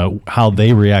kind of how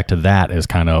they react to that is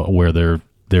kind of where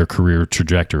their career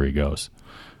trajectory goes.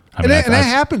 That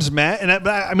happens, Matt. And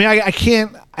I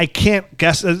can't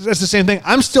guess. That's the same thing.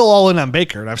 I'm still all in on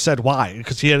Baker, and I've said why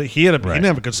because he didn't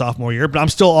have a good sophomore year, but I'm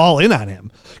still all in on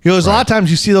him. There's a lot of times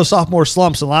you see those sophomore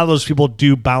slumps, and a lot of those people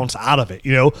do bounce out of it.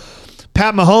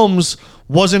 Pat Mahomes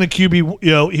wasn't a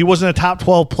QB. He wasn't a top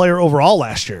 12 player overall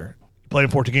last year. He played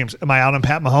in 14 games. Am I out on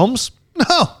Pat Mahomes?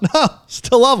 No,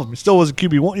 still love him. He still was a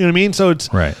QB1. You know what I mean? So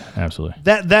it's right, absolutely.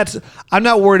 That's I'm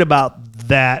not worried about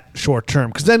that short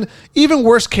term because then even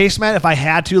worst case, Matt, if I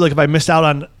had to, like if I missed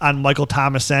out on Michael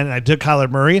Thomas then and I did Kyler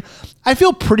Murray, I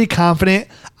feel pretty confident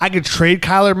I could trade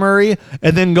Kyler Murray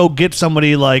and then go get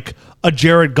somebody like a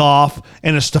Jared Goff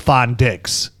and a Stephon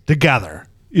Diggs together.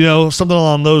 Something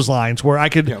along those lines where I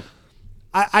could,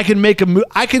 I can make a move.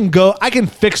 I can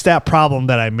fix that problem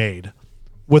that I made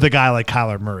with a guy like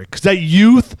Kyler Murray because that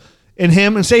youth in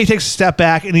him, and say he takes a step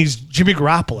back and he's Jimmy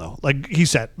Garoppolo, like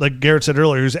Garrett said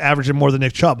earlier, who's averaging more than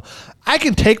Nick Chubb. I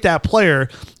can take that player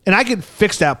and I can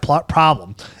fix that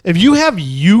problem. If you have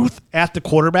youth at the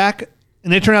quarterback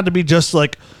and they turn out to be just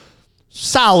like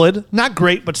solid, not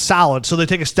great, but solid, so they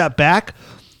take a step back,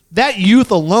 that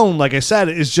youth alone, like I said,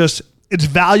 is just it's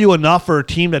value enough for a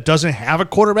team that doesn't have a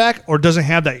quarterback or doesn't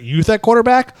have that youth at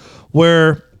quarterback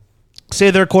where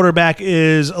say their quarterback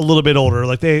is a little bit older.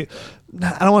 Like I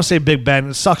don't want to say Big Ben.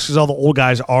 It sucks because all the old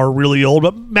guys are really old.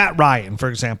 But Matt Ryan, for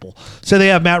example. Say they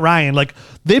have Matt Ryan. Like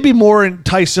they'd be more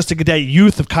enticed just to get that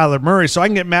youth of Kyler Murray. So I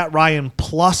can get Matt Ryan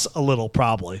plus a little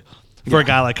probably for a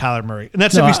guy like Kyler Murray. And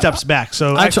that's if he steps back.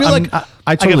 So I feel like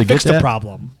I totally can fix get that. the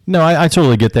problem. No, I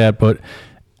totally get that. But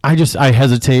I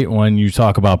hesitate when you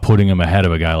talk about putting him ahead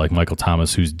of a guy like Michael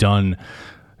Thomas who's done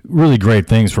really great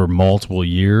things for multiple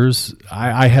years.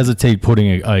 I hesitate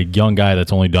putting a young guy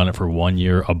that's only done it for 1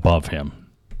 year above him.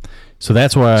 So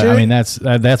that's why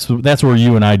that's where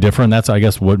you and I differ, and that's I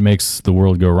guess what makes the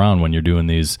world go round when you're doing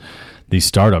these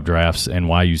startup drafts and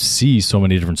why you see so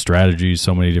many different strategies,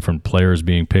 so many different players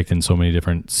being picked in so many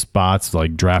different spots,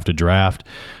 like draft to draft.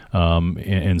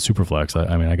 In Superflex,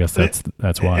 I guess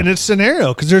that's why. And it's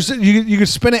scenario because you can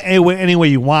spin it any way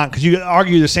you want because you can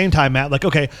argue at the same time, Matt. Like,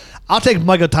 okay, I'll take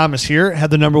Michael Thomas here, have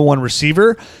the number 1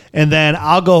 receiver, and then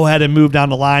I'll go ahead and move down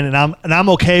the line, and I'm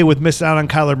okay with missing out on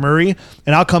Kyler Murray,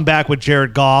 and I'll come back with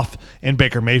Jared Goff and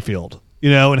Baker Mayfield,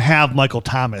 and have Michael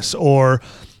Thomas or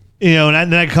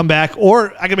And then I can come back,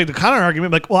 or I can make the counter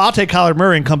argument like, well, I'll take Kyler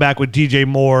Murray and come back with DJ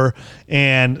Moore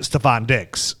and Stephon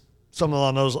Diggs. Something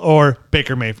along those, or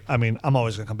Baker Mayfield. I mean, I'm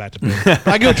always going to come back to Baker. But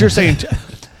I get what you're saying.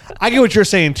 I get what you're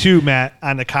saying too, Matt,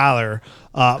 on the Kyler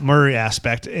Murray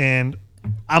aspect, and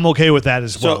I'm okay with that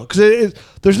as well. Because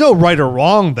there's no right or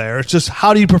wrong there. It's just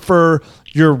how do you prefer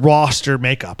your roster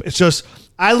makeup? It's just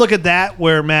I look at that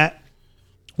where Matt,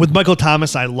 with Michael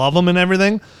Thomas, I love him and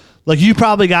everything. Like you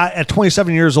probably got at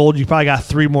 27 years old, you probably got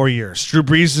 3 more years. Drew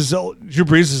Brees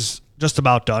is just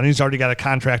about done. He's already got a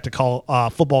contract to call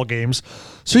football games,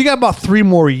 so you got about 3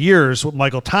 more years with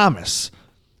Michael Thomas.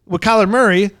 With Kyler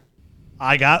Murray,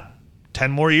 I got 10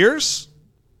 more years.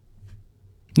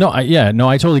 I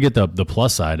totally get the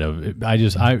plus side of it.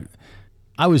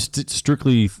 I was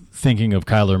strictly thinking of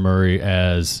Kyler Murray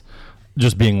as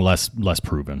just being less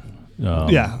proven.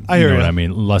 I hear you. What I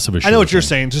mean, less of a. I know what you're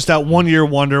saying. Just that 1 year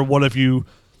wonder. What if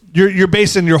you're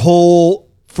basing your whole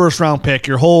first round pick,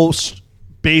 your whole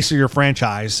base of your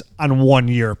franchise on 1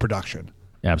 year of production?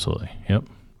 Absolutely. Yep.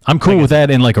 I'm cool with that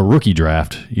in like a rookie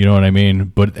draft. You know what I mean?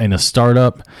 But in a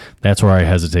startup, that's where I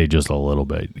hesitate just a little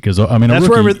bit because I mean,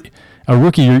 a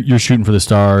rookie, you're shooting for the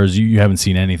stars. You haven't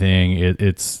seen anything.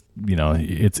 It's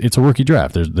a rookie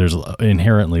draft. There's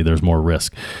inherently there's more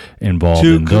risk involved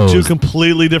in those. Two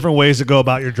completely different ways to go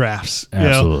about your drafts.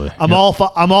 Absolutely. I'm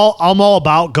all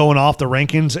about going off the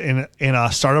rankings in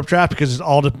a startup draft because it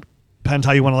all depends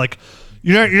how you want to like.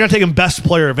 You're not taking best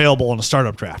player available in a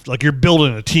startup draft. Like you're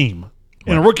building a team.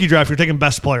 In a rookie draft, you're taking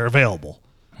best player available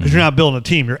because you're not building a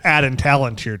team. You're adding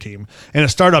talent to your team. In a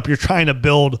startup, you're trying to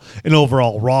build an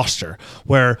overall roster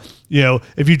where,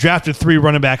 if you drafted 3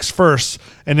 running backs first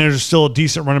and there's still a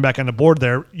decent running back on the board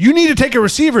there, you need to take a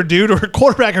receiver, dude, or a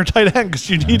quarterback or tight end because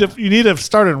you need a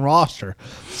starting roster.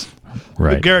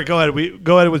 Right. But Garrett, go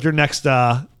ahead with your next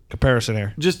comparison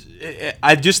here.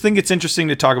 I just think it's interesting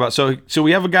to talk about. So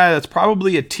we have a guy that's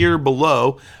probably a tier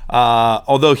below,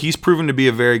 although he's proven to be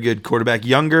a very good quarterback,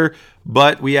 younger,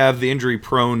 but we have the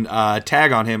injury-prone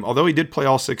tag on him. Although he did play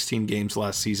all 16 games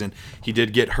last season, he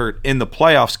did get hurt in the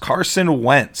playoffs. Carson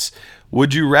Wentz.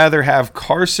 Would you rather have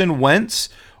Carson Wentz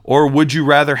or would you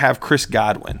rather have Chris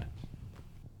Godwin?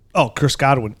 Oh, Chris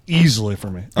Godwin, easily for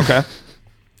me. Okay.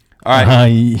 All right.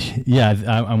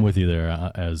 I'm with you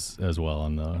there as well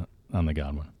on the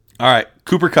Godwin. All right,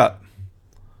 Cooper Kupp.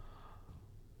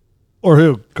 Or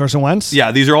who? Carson Wentz?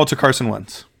 Yeah, these are all to Carson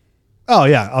Wentz. Oh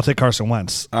yeah, I'll take Carson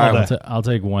Wentz. I'll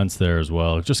take Wentz there as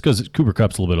well, just because Cooper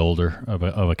Kupp's a little bit older of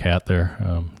a cat there.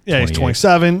 He's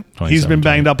 27. He's been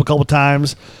banged up a couple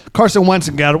times. Carson Wentz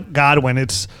and Godwin.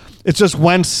 It's just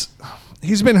Wentz.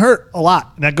 He's been hurt a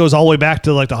lot, and that goes all the way back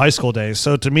to like the high school days.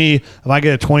 So to me, if I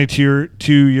get a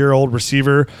 22-year-old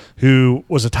receiver who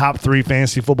was a top 3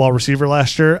 fantasy football receiver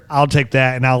last year, I'll take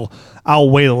that, and I'll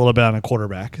wait a little bit on a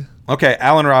quarterback. Okay,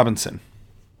 Allen Robinson.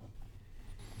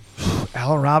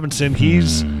 Allen Robinson,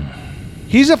 here's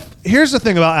the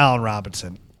thing about Allen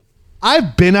Robinson.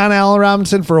 I've been on Allen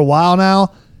Robinson for a while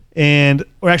now,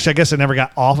 or actually I guess I never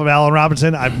got off of Allen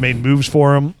Robinson. I've made moves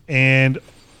for him, and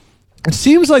it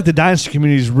seems like the dynasty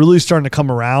community is really starting to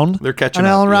come around. They're catching on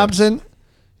up, Allen Robinson.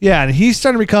 Yeah, and he's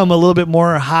starting to become a little bit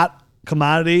more hot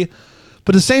commodity.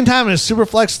 But at the same time, in a super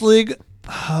flex league,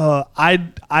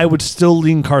 I would still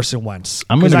lean Carson Wentz.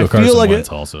 I'm going to go Carson Wentz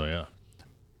also, yeah.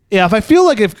 Yeah, if I feel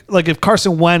like if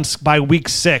Carson Wentz by week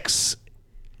 6,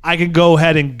 I can go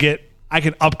ahead and I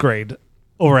can upgrade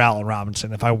over Allen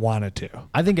Robinson if I wanted to.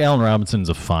 I think Allen Robinson's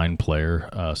a fine player,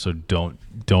 so don't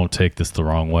take this the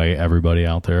wrong way, everybody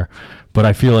out there. But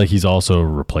I feel like he's also a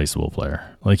replaceable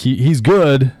player. Like he's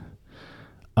good.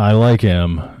 I like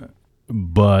him,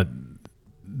 but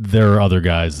there are other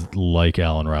guys like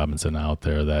Allen Robinson out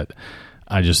there that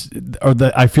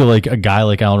I feel like a guy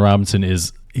like Allen Robinson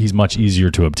he's much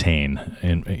easier to obtain,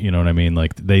 and you know what I mean.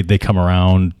 Like they come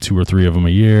around 2 or 3 of them a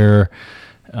year,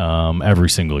 every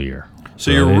single year.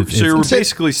 So you're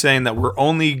basically saying that we're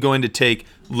only going to take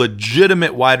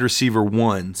legitimate wide receiver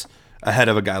ones ahead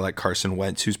of a guy like Carson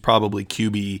Wentz, who's probably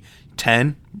QB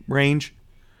 10 range.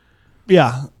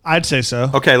 Yeah, I'd say so.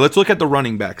 Okay, let's look at the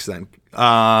running backs then.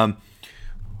 All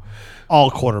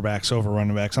quarterbacks over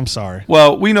running backs. I'm sorry.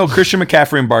 Well, we know Christian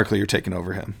McCaffrey and Barkley are taking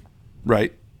over him,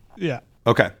 right? Yeah.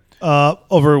 Okay.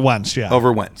 Over Wentz, yeah.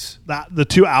 Over Wentz. The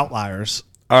 2 outliers.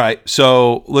 All right,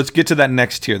 so let's get to that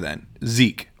next tier then.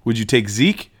 Zeke. Would you take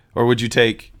Zeke or would you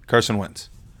take Carson Wentz?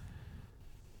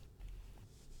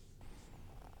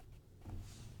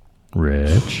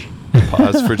 Rich.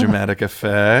 Pause for dramatic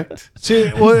effect.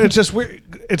 See, well, it's just weird.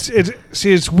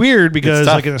 It's weird because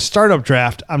like in a startup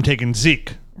draft, I'm taking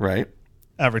Zeke. Right.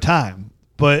 Every time.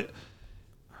 But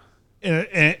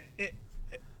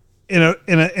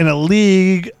in a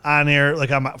league on there, like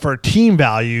for a team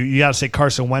value, you got to say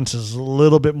Carson Wentz is a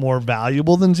little bit more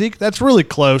valuable than Zeke. That's really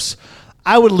close.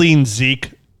 I would lean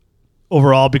Zeke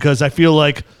overall because I feel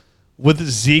like with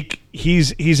Zeke,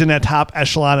 he's in that top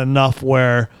echelon enough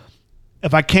where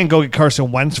if I can't go get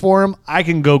Carson Wentz for him, I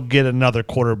can go get another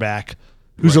quarterback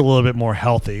who's a little bit more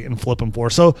healthy and flip him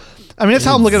for. So, I mean, that's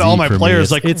how I'm looking at all my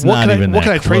players. Like, it's what not can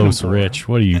I trade him for? Rich,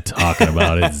 what are you talking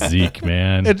about? It's Zeke,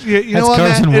 man. You that's know what,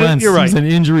 Carson Matt? Wentz. You're right. He's an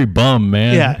injury bum,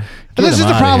 man. Yeah. And this is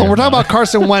the problem. We're talking about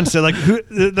Carson Wentz. Like,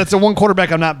 that's the one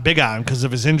quarterback I'm not big on because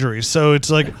of his injuries. So it's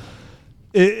like,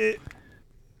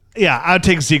 yeah, I'd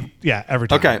take Zeke. Yeah, every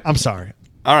time. Okay. I'm sorry.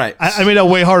 All right. I made that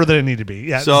way harder than it needed to be.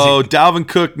 Yeah. So Zeke. Dalvin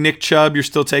Cook, Nick Chubb, you're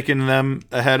still taking them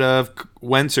ahead of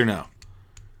Wentz or no?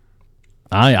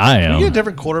 I am. Can you get a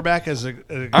different quarterback as a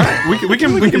All right, we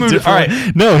can move. All right,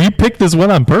 No, he picked this one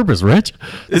on purpose, Rich.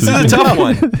 this is a tough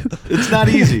one. It's not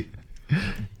easy.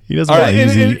 He doesn't All want right.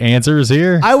 easy answers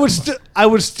here. I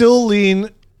would still lean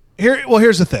here. Well,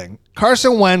 here's the thing.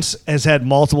 Carson Wentz has had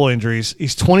multiple injuries.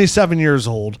 He's 27 years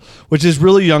old, which is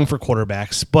really young for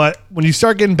quarterbacks. But when you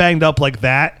start getting banged up like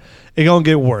that, it's going to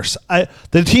get worse.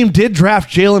 The team did draft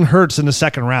Jalen Hurts in the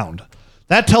second round.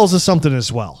 That tells us something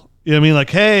as well. You know what I mean? Like,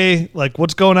 hey, like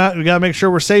what's going on? We got to make sure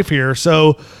we're safe here.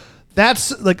 So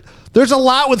that's like, there's a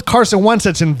lot with Carson Wentz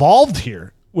that's involved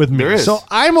here with me. There is. So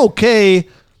I'm okay.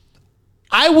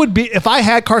 I would be, if I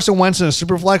had Carson Wentz in a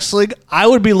Superflex league, I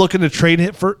would be looking to trade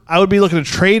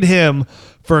him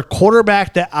for a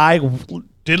quarterback that I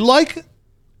did like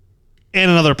and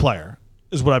another player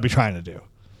is what I'd be trying to do.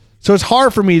 So it's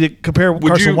hard for me to compare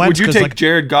Carson Wentz. Would you take like,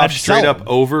 Jared Goff I'd straight sell up him.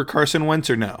 over Carson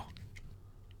Wentz or no?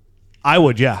 I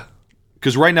would, yeah.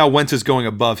 Because right now Wentz is going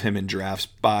above him in drafts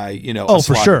by a for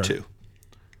slot sure. or two.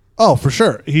 Oh, for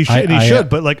sure. He should,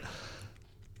 but like,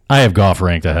 I have Goff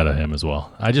ranked ahead of him as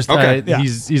well. Okay. Yeah.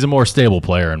 He's a more stable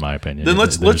player in my opinion. Then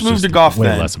let's There's move just to Goff way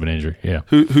then. less of an injury. Yeah.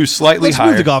 Who's slightly let's higher?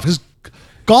 move to Goff because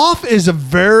Goff is a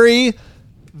very,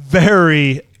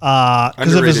 very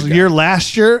because of his Underrated guy. year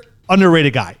last year,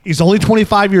 underrated guy. He's only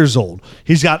 25 years old.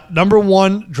 He's got number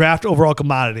one draft overall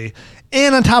commodity,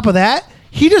 and on top of that,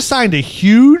 he just signed a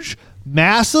huge,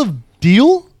 massive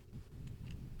deal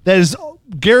that is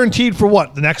guaranteed for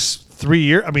what the next 3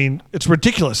 years. I mean, it's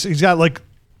ridiculous. He's got like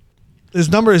his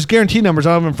guaranteed numbers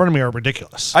I have in front of me are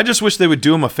ridiculous. I just wish they would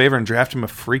do him a favor and draft him a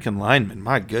freaking lineman.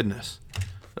 My goodness.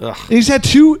 Ugh. And he's had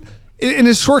two in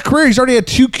his short career. He's already had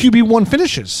 2 QB1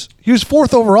 finishes. He was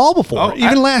 4th overall before.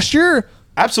 Last year.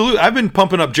 Absolutely. I've been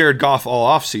pumping up Jared Goff all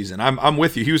offseason. I'm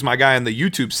with you. He was my guy in the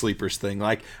YouTube sleepers thing.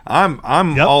 Like I'm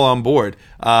all on board.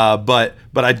 But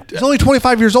He's only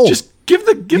 25 years old. just give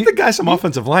the guy some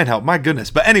offensive line help. My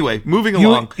goodness. But anyway, moving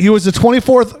along. He was the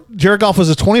 24th. Jared Goff was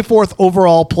the 24th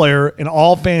overall player in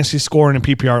all fantasy scoring and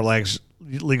PPR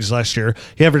leagues last year.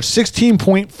 He averaged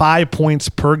 16.5 points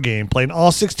per game, playing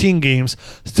all 16 games.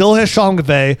 Still has Sean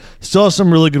McVay. Still has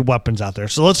some really good weapons out there.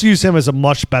 So let's use him as a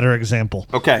much better example.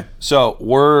 Okay, so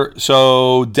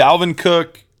Dalvin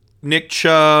Cook, Nick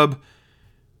Chubb,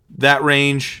 that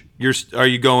range. Are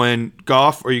you going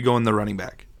Goff or are you going the running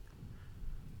back?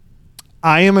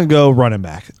 I am gonna go running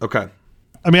back. Okay.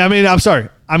 I mean, I'm sorry.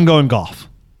 I'm going Goff.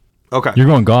 Okay. You're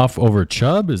going Goff over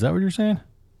Chubb? Is that what you're saying?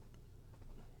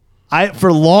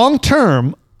 For long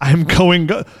term, I'm going.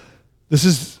 This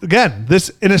is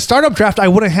this in a startup draft. I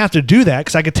wouldn't have to do that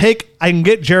because I can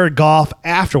get Jared Goff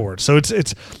afterwards. So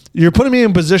it's you're putting me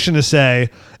in position to say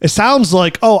it sounds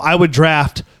like I would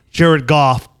draft Jared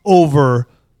Goff over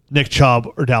Nick Chubb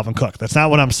or Dalvin Cook. That's not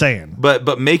what I'm saying.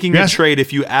 But making a trade,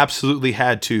 if you absolutely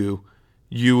had to,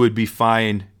 you would be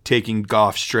fine taking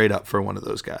Goff straight up for one of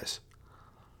those guys.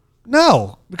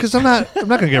 No, because I'm not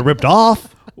going to get ripped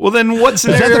off. Well, then what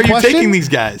scenario are you taking these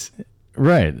guys?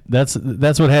 Right. That's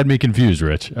what had me confused,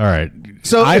 Rich. All right.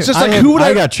 So it's just like who would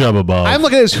I got Chubb above. I'm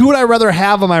looking at this. Who would I rather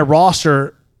have on my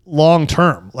roster long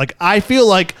term? Like I feel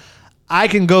like I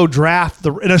can go draft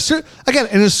in a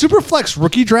Superflex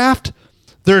rookie draft.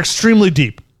 They're extremely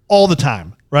deep all the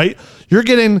time, right? You're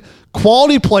getting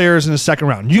quality players in the second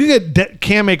round. You can get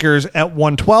Cam Akers at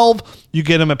 112. You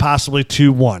get them at possibly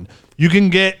 2-1. You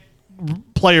can get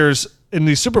players in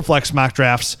these Superflex mock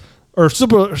drafts or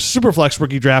Superflex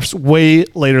rookie drafts way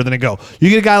later than they go. You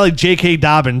get a guy like J.K.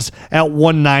 Dobbins at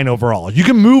 1-9 overall. You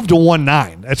can move to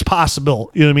 1-9. It's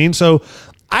possible. You know what I mean? So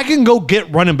I can go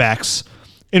get running backs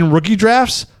in rookie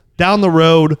drafts down the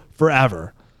road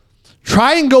forever.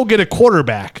 Try and go get a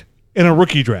quarterback in a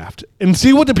rookie draft and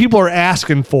see what the people are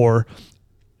asking for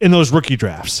in those rookie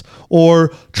drafts.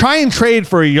 Or try and trade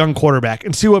for a young quarterback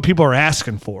and see what people are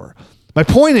asking for. My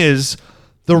point is,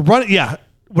 would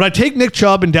I take Nick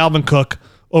Chubb and Dalvin Cook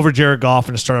over Jared Goff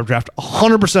in a startup draft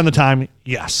 100% of the time?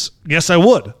 Yes. Yes, I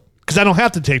would, because I don't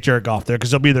have to take Jared Goff there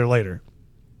because he'll be there later.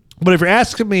 But if you're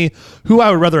asking me who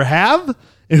I would rather have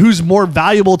and who's more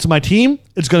valuable to my team,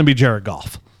 it's going to be Jared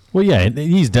Goff. Well, yeah,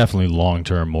 he's definitely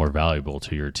long-term more valuable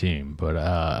to your team, but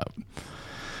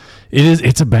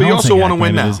it's a balancing But you also act, want to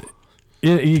win man. now.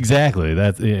 Exactly.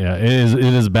 It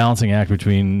is a balancing act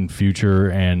between future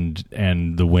and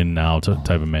the win now type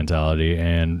of mentality.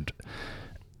 And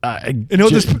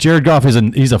Jared Goff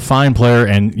he's a fine player,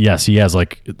 and yes, he has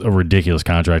like a ridiculous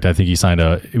contract. I think he signed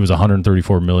it was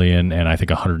 $134 million, and I think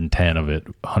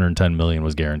 110 million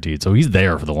was guaranteed. So he's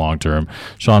there for the long term.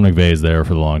 Sean McVay is there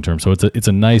for the long term. So it's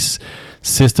a nice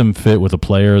system fit with a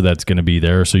player that's going to be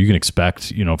there. So you can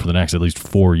expect, for the next at least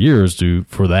 4 years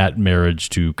for that marriage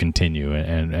to continue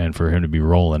and for him to be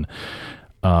rolling.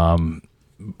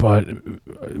 But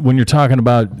when you're talking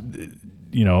about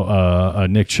a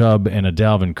Nick Chubb and a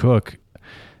Dalvin Cook,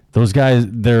 those guys,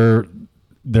 there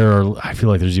are. I feel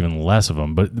like there's even less of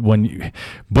them. But when you're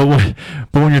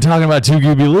talking about 2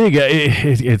 QB league,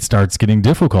 it starts getting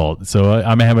difficult. So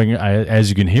as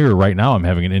you can hear right now, I'm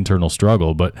having an internal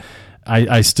struggle. But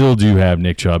I still do have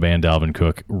Nick Chubb and Dalvin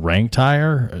Cook ranked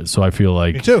higher. So I feel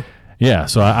like me too. Yeah,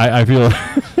 so I feel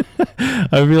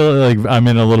I feel like I'm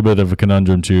in a little bit of a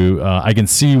conundrum too. I can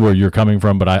see where you're coming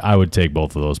from, but I would take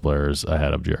both of those players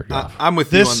ahead of Jared Goff. I'm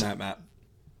with you on that, Matt.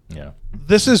 Yeah,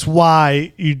 this is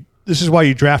why you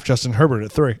draft Justin Herbert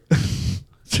at 3,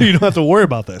 so you don't have to worry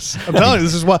about this. I'm telling you,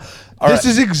 this is why. This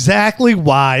is exactly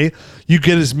why you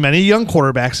get as many young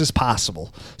quarterbacks as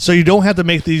possible, so you don't have to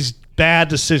make these bad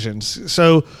decisions.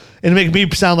 So. And make me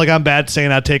sound like I'm bad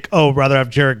saying I'd rather have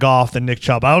Jared Goff than Nick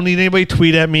Chubb. I don't need anybody to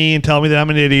tweet at me and tell me that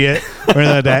I'm an idiot or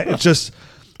anything like that.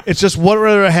 It's just what I'd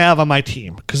rather have on my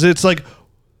team. Because it's like,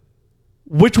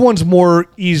 which one's more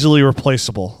easily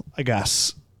replaceable, I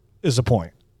guess, is the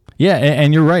point. Yeah,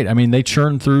 and you're right. I mean, they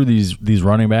churn through these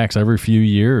running backs every few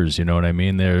years. You know what I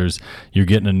mean? You're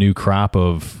getting a new crop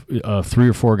of 3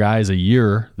 or 4 guys a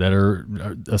year that are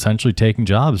essentially taking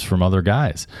jobs from other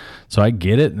guys. So I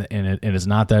get it, and it's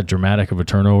not that dramatic of a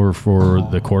turnover for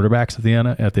the quarterbacks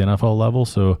at the NFL level.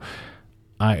 So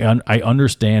I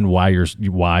understand why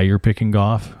you're picking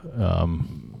Goff.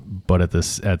 But at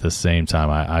the same time,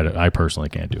 I personally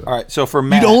can't do it. All right, so for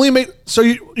Matt,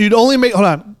 you'd only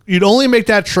make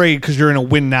that trade because you're in a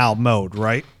win now mode,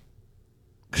 right?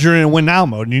 Because you're in a win now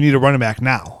mode and you need a running back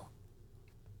now.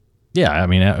 Yeah, I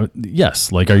mean,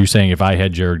 yes. Like, are you saying if I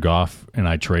had Jared Goff and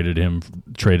I traded him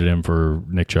for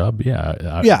Nick Chubb?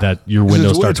 Yeah, that your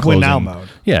window starts closing. Win now mode.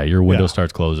 Yeah, your window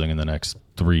starts closing in the next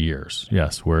 3 years.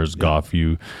 Yes, whereas Goff,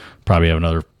 you probably have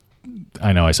another.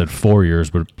 I know I said 4 years,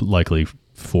 but likely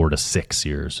 4 to 6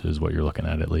 years is what you're looking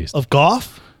at least. Of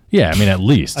Goff? Yeah, I mean, at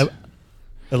least.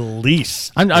 At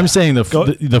least. I'm saying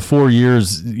the 4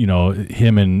 years,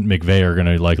 him and McVay are going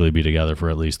to likely be together for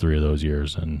at least 3 of those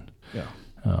years. And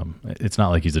it's not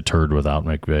like he's a turd without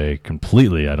McVay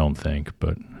completely, I don't think,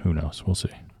 but who knows? We'll see.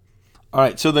 All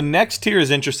right, so the next tier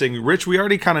is interesting. Rich, we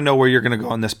already kind of know where you're going to go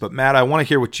on this, but Matt, I want to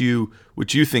hear what you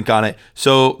think on it.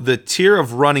 So the tier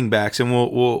of running backs, and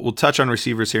we'll touch on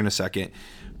receivers here in a second,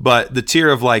 but the tier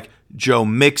of like Joe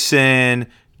Mixon,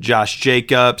 Josh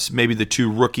Jacobs, maybe the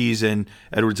 2 rookies and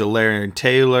Edwards-Helaire and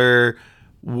Taylor,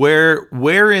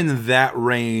 where in that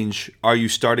range are you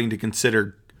starting to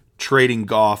consider trading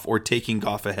Goff or taking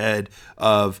Goff ahead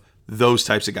of those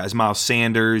types of guys? Miles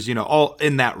Sanders, all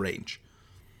in that range.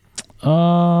 Yeah,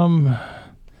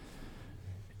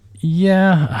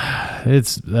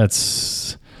 I'm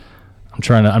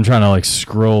trying to like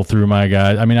scroll through my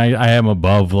guys. I mean, I am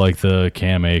above like the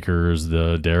Cam Akers,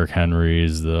 the Derrick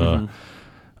Henrys, the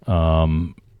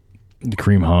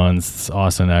Kareem Hunts,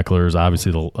 Austin Eckler's,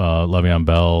 obviously the Le'Veon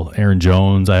Bell, Aaron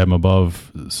Jones. I have him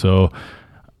above, so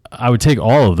I would take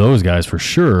all of those guys for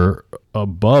sure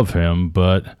above him.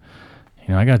 But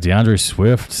I got DeAndre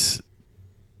Swift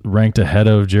ranked ahead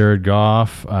of Jared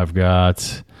Goff. I've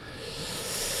got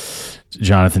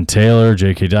Jonathan Taylor,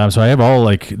 J.K. Dobbins. So I have all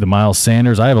like the Miles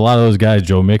Sanders. I have a lot of those guys.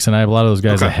 Joe Mixon. I have a lot of those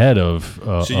guys ahead of.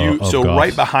 So Goff.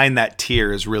 Right behind that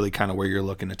tier is really kind of where you're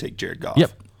looking to take Jared Goff.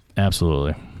 Yep,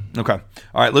 absolutely. Okay.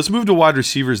 All right. Let's move to wide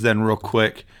receivers then, real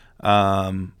quick.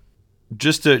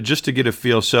 Just to get a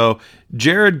feel. So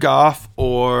Jared Goff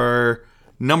or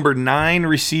number 9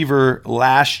 receiver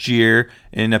last year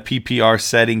in a PPR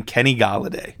setting, Kenny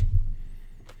Golladay.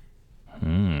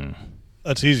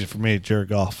 That's easy for me, Jared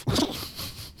Goff.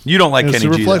 You don't like Kenny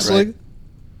G, right? League?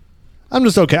 I'm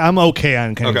just okay. I'm okay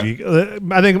on Kenny G.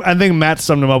 I think Matt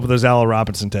summed him up with his Allen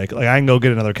Robinson take. Like, I can go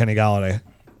get another Kenny Golladay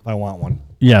if I want one.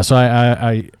 Yeah, so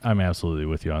I'm absolutely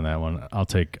with you on that one. I'll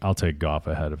take Goff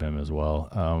ahead of him as well.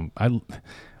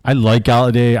 I like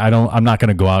Galladay. I'm not going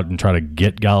to go out and try to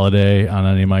get Galladay on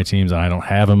any of my teams, and I don't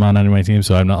have him on any of my teams.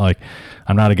 So I'm not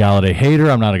a Galladay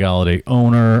hater. I'm not a Galladay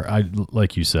owner.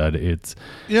 Like you said, it's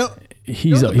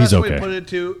he's the best okay. way to put it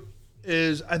too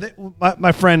is I think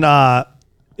my friend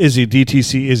Izzy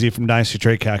DTC Izzy from Dynasty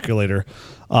Trade Calculator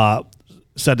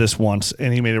said this once,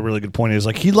 and he made a really good point. Is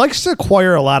like he likes to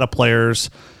acquire a lot of players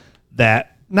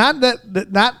that not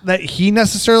that he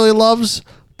necessarily loves,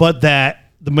 but that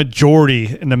the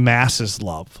majority and the masses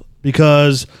love,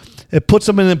 because it puts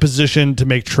him in a position to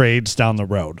make trades down the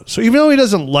road. So even though he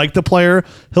doesn't like the player,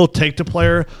 he'll take the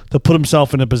player to put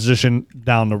himself in a position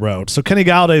down the road. So Kenny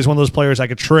Galladay is one of those players I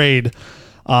could trade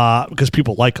because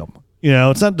people like him.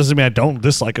 Doesn't mean I don't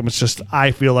dislike him. It's just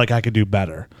I feel like I could do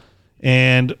better.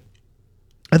 And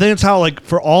I think it's how, like,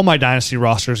 for all my dynasty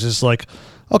rosters is like,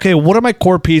 okay, what are my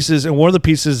core pieces and what are the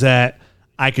pieces that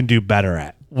I can do better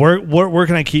at? Where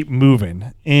can I keep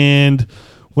moving? And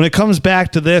when it comes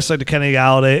back to this, like the Kenny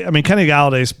Galladay, Kenny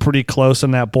Galladay is pretty close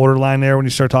on that borderline there when you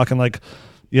start talking like,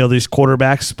 these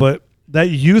quarterbacks. But that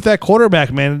youth at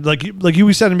quarterback, man, like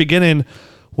you said in the beginning,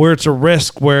 where it's a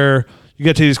risk where you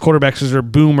get to these quarterbacks because they're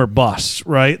boom or bust,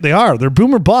 right? They are. They're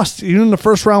boom or bust. Even in the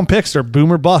first round picks, they're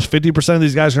boom or bust. 50% of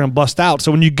these guys are going to bust out.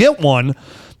 So when you get one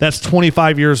that's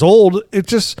 25 years old, it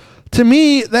just, to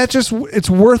me, it's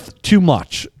worth too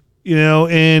much,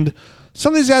 and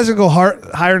some of these guys are going to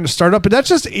go higher in the startup, but that's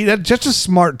just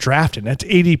smart drafting. That's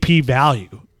ADP value,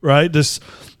 right? Just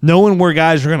knowing where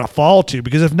guys are going to fall to,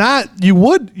 because if not, you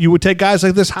would take guys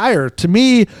like this higher. To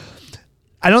me,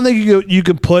 I don't think you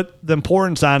can put the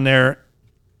importance on there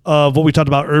of what we talked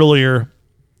about earlier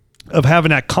of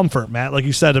having that comfort, Matt, like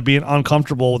you said, of being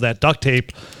uncomfortable with that duct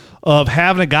tape, of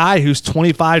having a guy who's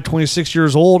 25, 26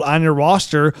 years old on your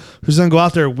roster who's going to go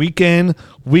out there week in,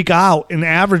 week out and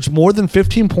average more than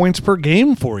 15 points per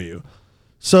game for you.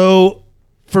 So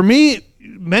for me,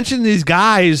 mention these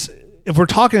guys, if we're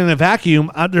talking in a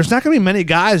vacuum, there's not going to be many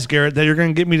guys, Garrett, that you're going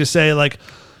to get me to say like,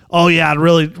 oh yeah, I'd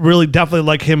really, really definitely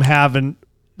like him have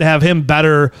him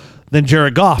better than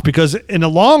Jared Goff, because in the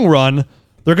long run,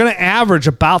 they're going to average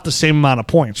about the same amount of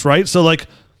points, right? So like,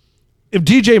 if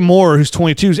DJ Moore, who's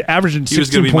 22, is averaging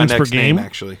 16 points per game,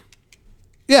 actually.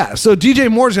 Yeah, so DJ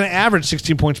Moore is going to average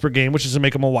 16 points per game, which is to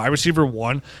make him a wide receiver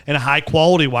 1 and a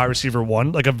high-quality wide receiver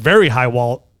 1, like a very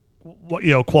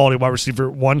quality wide receiver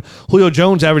 1. Julio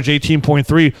Jones averaged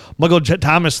 18.3. Michael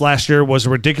Thomas last year was a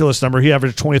ridiculous number. He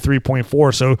averaged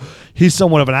 23.4, so he's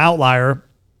somewhat of an outlier.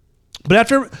 But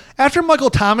after Michael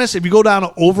Thomas, if you go down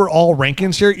to overall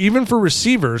rankings here, even for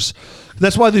receivers,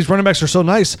 that's why these running backs are so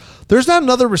nice. There's not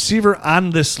another receiver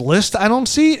on this list I don't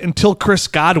see until Chris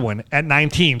Godwin at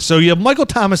 19. So you have Michael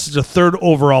Thomas as a third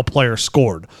overall player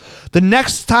scored. The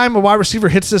next time a wide receiver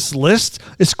hits this list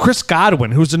is Chris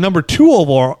Godwin, who's the number 2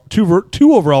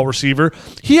 overall receiver.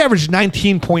 He averaged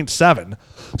 19.7.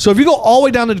 So if you go all the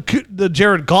way down to the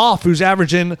Jared Goff, who's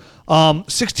averaging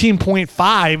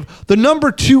 16.5, the number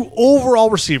 2 overall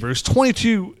receiver, who's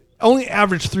 22, only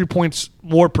averaged 3 points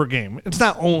more per game. It's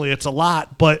not only, it's a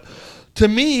lot. But to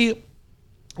me,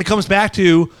 it comes back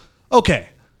to, okay,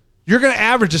 you're going to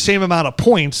average the same amount of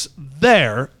points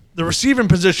there. The receiving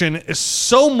position is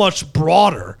so much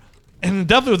broader. And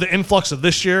definitely with the influx of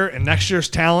this year and next year's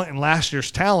talent and last year's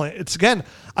talent, it's, again,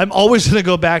 I'm always going to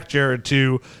go back, Jared,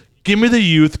 to give me the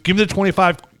youth, give me the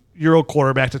 25-year-old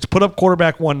quarterback that's put up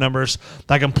quarterback 1 numbers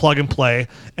that I can plug and play.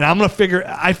 And I'm going to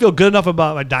I feel good enough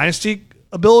about my dynasty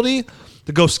ability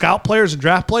to go scout players and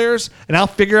draft players, and I'll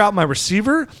figure out my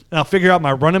receiver, and I'll figure out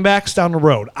my running backs down the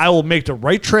road. I will make the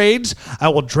right trades. I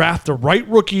will draft the right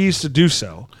rookies to do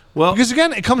so. Well, because,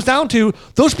 again, it comes down to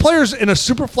those players in a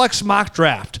Superflex mock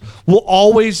draft will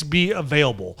always be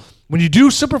available. When you do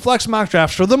Superflex mock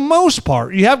drafts, for the most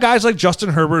part, you have guys like Justin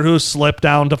Herbert who slipped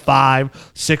down to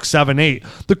 5, 6, 7, 8.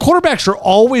 The quarterbacks are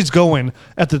always going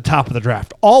at the top of the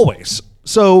draft, always.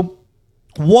 So,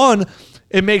 one,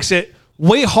 it makes it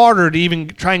way harder to even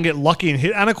try and get lucky and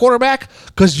hit on a quarterback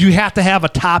because you have to have a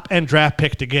top-end draft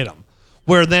pick to get them.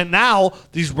 Where then now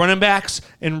these running backs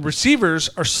and receivers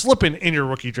are slipping in your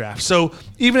rookie draft. So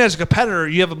even as a competitor,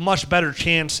 you have a much better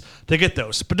chance to get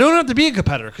those. But don't have to be a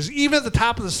competitor, because even at the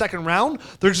top of the second round,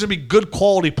 there's going to be good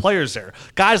quality players there.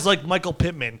 Guys like Michael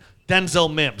Pittman,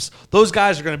 Denzel Mims. Those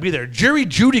guys are going to be there. Jerry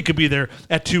Jeudy could be there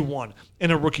at 2-1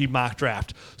 in a rookie mock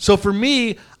draft. So for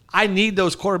me, I need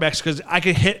those quarterbacks because I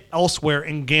can hit elsewhere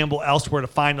and gamble elsewhere to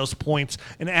find those points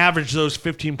and average those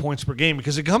 15 points per game,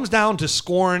 because it comes down to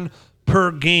scoring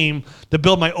per game to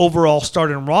build my overall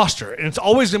starting roster. And it's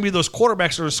always going to be those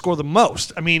quarterbacks that are going to score the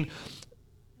most. I mean,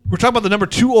 we're talking about the number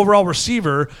 2 overall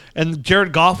receiver, and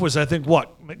Jared Goff was, I think,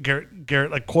 what?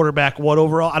 Garrett, like quarterback, what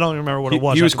overall? I don't even remember what it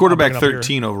was. He was quarterback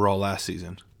 13 overall last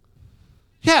season.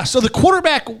 Yeah, so the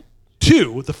quarterback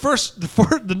 2, the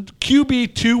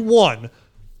QB 2-1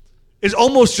 is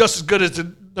almost just as good as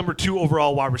the number 2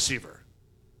 overall wide receiver.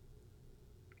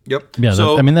 Yep. Yeah,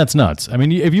 So that's nuts. I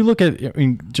mean, if you look at,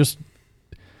 just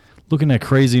looking at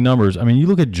crazy numbers, you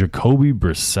look at Jacoby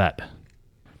Brissett.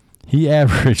 He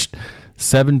averaged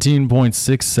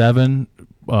 17.67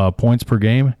 points per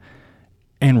game,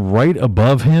 and right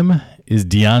above him is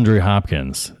DeAndre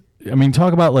Hopkins.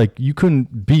 Talk about you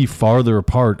couldn't be farther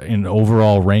apart in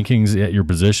overall rankings at your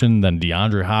position than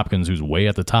DeAndre Hopkins, who's way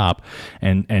at the top,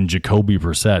 and Jacoby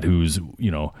Brissett, who's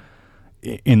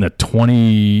in the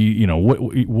 20.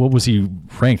 What was he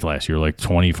ranked last year? Like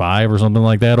 25 or something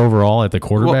like that overall at the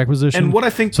quarterback position. And what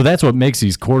I think, so that's what makes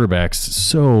these quarterbacks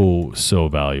so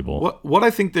valuable. What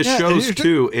I think this shows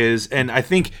too is, and I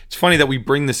think it's funny that we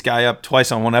bring this guy up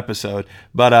twice on one episode,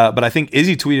 but I think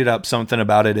Izzy tweeted up something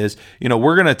about it. Is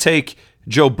we're gonna take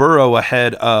Joe Burrow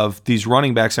ahead of these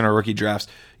running backs in our rookie drafts.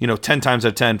 10 times out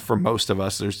of 10 for most of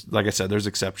us. There's, like I said, there's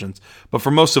exceptions, but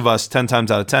for most of us, 10 times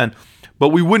out of 10. But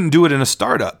we wouldn't do it in a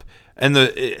startup. And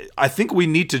I think we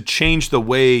need to change the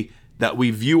way that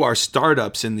we view our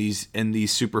startups in these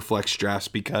super flex drafts,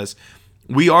 because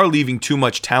we are leaving too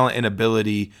much talent and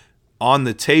ability on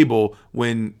the table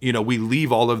when we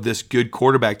leave all of this good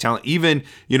quarterback talent. Even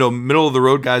middle of the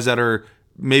road guys that are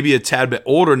maybe a tad bit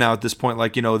older now at this point,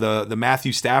 like the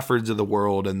Matthew Staffords of the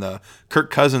world and the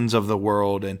Kirk Cousins of the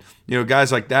world, and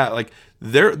guys like that. Like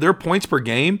their points per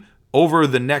game over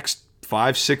the next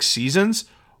 5-6 seasons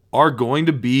are going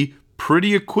to be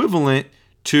pretty equivalent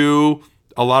to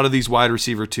a lot of these wide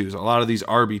receiver 2s, a lot of these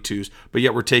RB 2s, but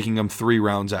yet we're taking them 3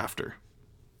 rounds after.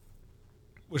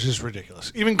 Which is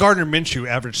ridiculous. Even Gardner Minshew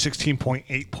averaged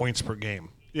 16.8 points per game,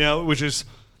 which is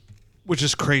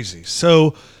crazy.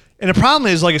 So, and the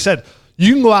problem is, like I said,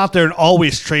 you can go out there and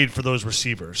always trade for those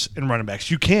receivers and running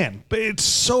backs. You can, but it's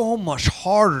so much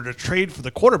harder to trade for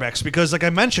the quarterbacks because, like I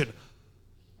mentioned,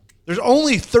 there's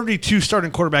only 32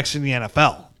 starting quarterbacks in the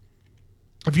NFL.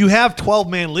 If you have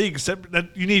 12-man leagues,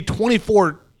 that you need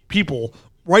 24 people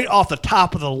right off the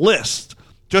top of the list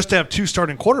just to have 2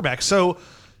 starting quarterbacks. So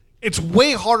it's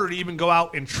way harder to even go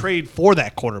out and trade for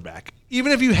that quarterback.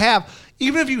 Even if you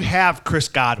have Chris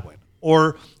Godwin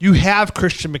or you have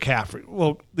Christian McCaffrey.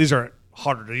 Well, these are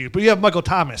harder to use, but you have Michael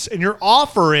Thomas, and you're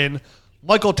offering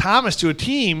Michael Thomas to a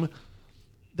team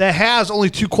that has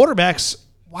only 2 quarterbacks.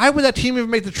 Why would that team even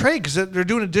make the trade? Because they're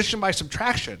doing addition by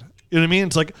subtraction. You know what I mean?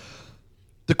 It's like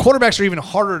the quarterbacks are even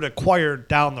harder to acquire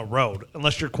down the road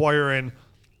unless you're acquiring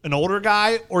an older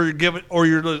guy or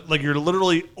you're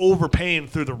literally overpaying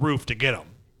through the roof to get them.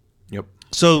 Yep.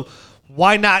 So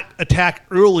why not attack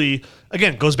early?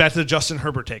 Again, goes back to the Justin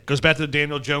Herbert take. Goes back to the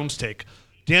Daniel Jones take.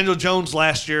 Daniel Jones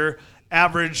last year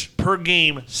averaged per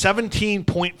game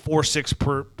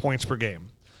 17.46 points per game.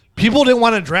 People didn't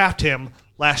want to draft him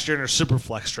last year in a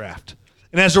Superflex draft.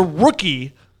 And as a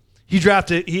rookie, he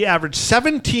averaged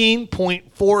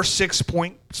 17.46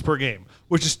 points per game,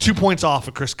 which is 2 points off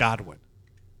of Chris Godwin.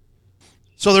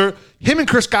 So him and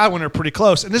Chris Godwin are pretty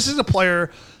close. And this is a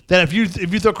player that if you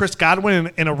throw Chris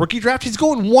Godwin in a rookie draft, he's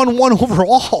going 1-1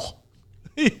 overall.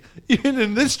 Even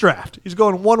in this draft, he's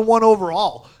going 1-1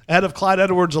 overall ahead of Clyde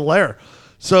Edwards-Helaire.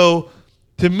 So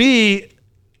to me,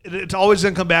 it's always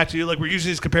going to come back to you. Like, we're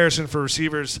using this comparison for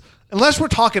receivers. Unless we're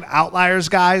talking outliers,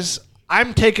 guys,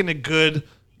 I'm taking a good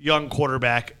young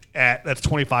quarterback that's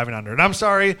 25 and under. And I'm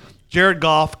sorry, Jared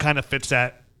Goff kind of fits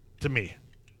that to me,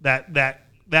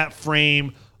 that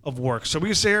frame of work. So we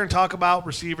can sit here and talk about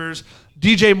receivers.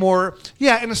 DJ Moore,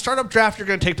 yeah, in a startup draft, you're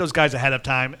going to take those guys ahead of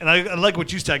time. And I like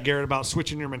what you said, Garrett, about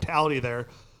switching your mentality there.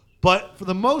 But for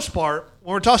the most part,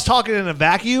 when we're just talking in a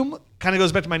vacuum, kind of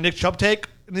goes back to my Nick Chubb take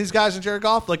and these guys and Jared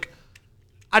Goff. Like,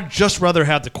 I'd just rather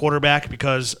have the quarterback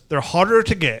because they're harder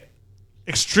to get,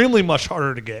 extremely much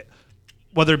harder to get,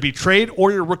 whether it be trade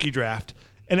or your rookie draft,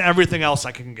 and everything else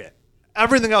I can get.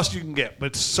 Everything else you can get, but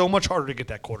it's so much harder to get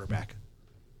that quarterback.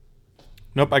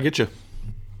 Nope, I get you.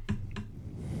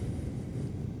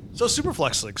 So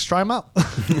Superflex leagues, try them out.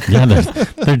 Yeah,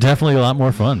 they're definitely a lot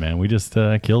more fun, man. We just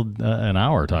killed an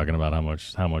hour talking about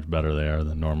how much better they are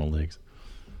than normal leagues.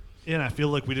 Yeah, and I feel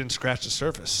like we didn't scratch the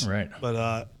surface. Right.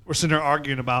 But we're sitting there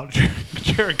arguing about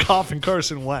Jared Goff and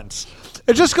Carson Wentz.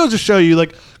 It just goes to show you,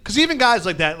 like, because even guys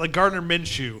like that, like Gardner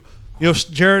Minshew,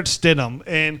 Jarrett Stidham,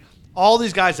 and all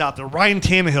these guys out there, Ryan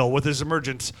Tannehill with his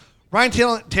emergence. Ryan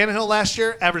Tannehill last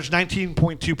year averaged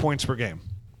 19.2 points per game.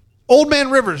 Old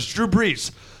Man Rivers, Drew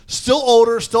Brees, Still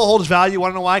older, still holds value.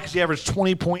 Want to know why? Because he averaged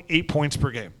 20.8 points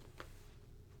per game,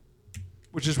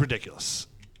 which is ridiculous.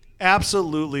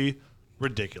 Absolutely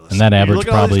ridiculous. And that When you average look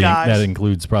at all these guys- that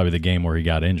includes probably the game where he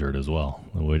got injured as well,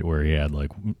 where he had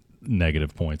like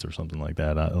negative points or something like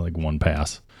that, like one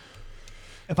pass.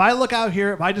 If I look out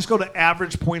here, if I just go to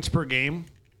average points per game,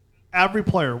 every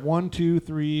player 1, 2,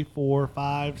 3, 4,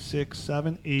 5, 6,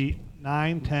 7, 8,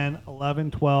 9, 10,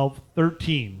 11, 12,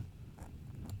 13.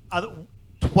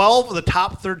 12 of the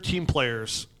top 13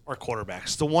 players are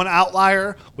quarterbacks. The one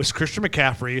outlier was Christian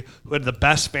McCaffrey, who had the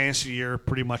best fantasy year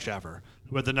pretty much ever,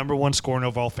 who had the number one scoring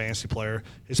overall fantasy player.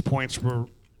 His points were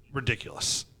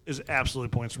ridiculous. His absolutely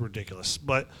points were ridiculous.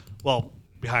 But, well,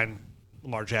 behind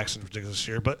Lamar Jackson, ridiculous this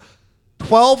year. But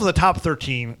 12 of the top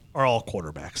 13 are all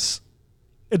quarterbacks.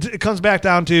 It comes back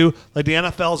down to, like, the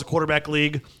NFL is a quarterback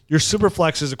league. Your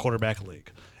Superflex is a quarterback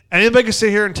league. Anybody can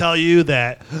sit here and tell you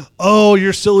that, oh,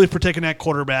 you're silly for taking that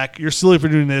quarterback. You're silly for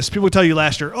doing this. People tell you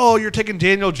last year, oh, you're taking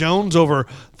Daniel Jones over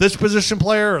this position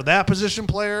player or that position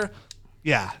player.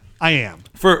 Yeah, I am.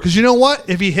 Because you know what?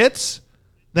 If he hits,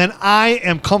 then I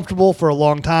am comfortable for a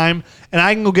long time, and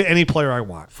I can go get any player I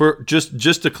want. For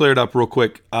just to clear it up real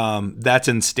quick, that's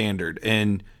in standard.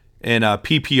 In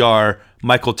PPR,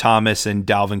 Michael Thomas and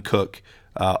Dalvin Cook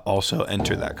also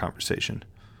enter that conversation.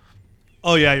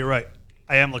 Oh, yeah, you're right.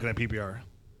 I am looking at PPR.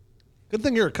 Good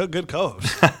thing you're a good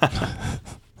co-host.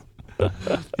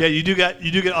 Yeah, you do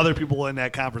get other people in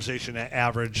that conversation at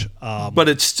average. But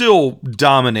it's still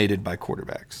dominated by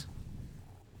quarterbacks.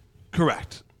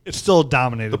 Correct. It's still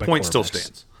dominated by quarterbacks. The point still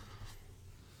stands.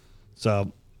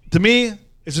 So, to me,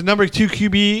 is the number 2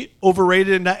 QB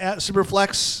overrated at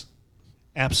Superflex?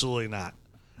 Absolutely not.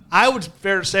 I would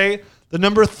fair to say the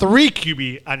number 3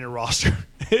 QB on your roster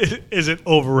isn't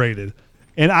overrated.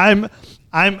 And I'm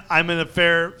in a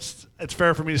fair. It's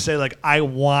fair for me to say, like, I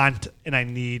want and I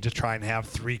need to try and have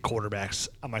 3 quarterbacks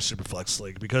on my Superflex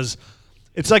league, because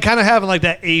it's like kind of having like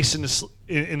that ace in the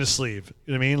sleeve.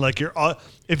 You know what I mean? Like,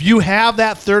 if you have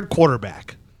that third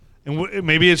quarterback, and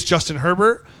maybe it's Justin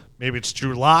Herbert, maybe it's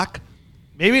Drew Lock,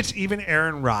 maybe it's even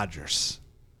Aaron Rodgers.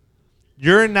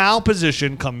 You're now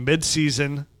positioned come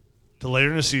mid-season to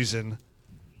later in the season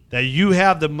that you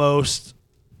have the most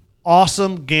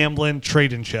awesome gambling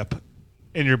trade-in chip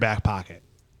in your back pocket.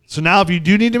 So now if you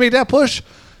do need to make that push,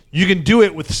 you can do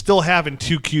it with still having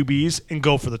 2 QBs and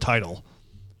go for the title.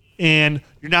 And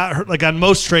you're not, like on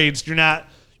most trades,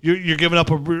 you're giving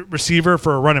up a receiver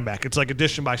for a running back. It's like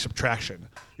addition by subtraction.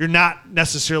 You're not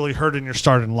necessarily hurting your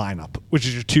starting lineup, which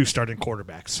is your 2 starting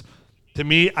quarterbacks. To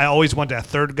me, I always want that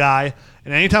third guy.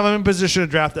 And anytime I'm in position to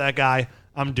draft that guy,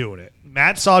 I'm doing it.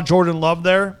 Matt saw Jordan Love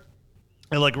there.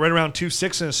 And like right around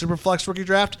 2.6 in a Superflex rookie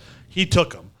draft, he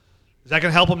took him. Is that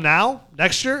going to help him now,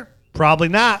 next year? Probably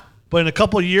not. But in a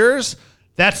couple of years,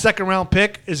 that second round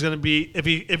pick is going to be, if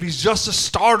he's just a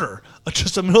starter,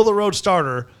 just a middle of the road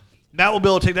starter, Matt will be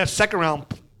able to take that second round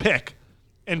pick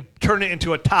and turn it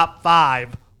into a top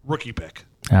 5 rookie pick.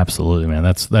 Absolutely, man.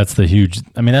 That's the huge.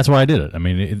 I mean, that's why I did it. I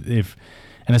mean,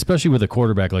 and especially with a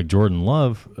quarterback like Jordan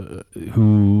Love,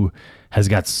 who has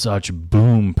got such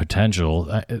boom potential,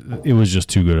 it was just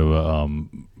too good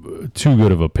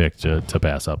of a pick to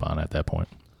pass up on at that point.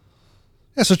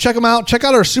 Yeah, so check them out. Check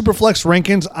out our Superflex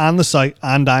rankings on the site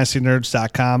on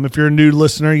dynastynerds.com. If you're a new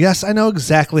listener, yes, I know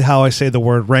exactly how I say the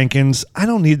word rankings. I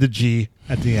don't need the G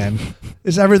at the end.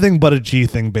 It's everything but a G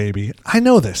thing, baby. I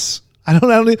know this. I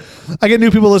get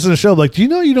new people listening to the show like, do you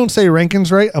know you don't say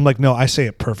rankings right? I'm like, no, I say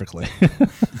it perfectly.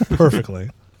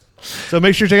 Perfectly. So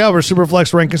make sure you check out our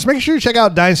Superflex rankings. Make sure you check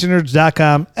out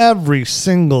dynastynerds.com every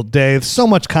single day. There's so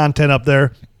much content up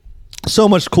there. So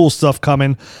much cool stuff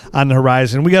coming on the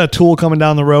horizon. We got a tool coming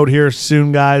down the road here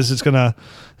soon, guys. It's gonna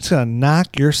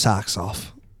knock your socks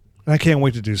off. And I can't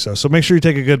wait to do so. So make sure you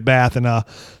take a good bath and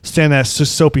stand in that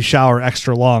soapy shower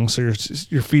extra long so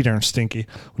your feet aren't stinky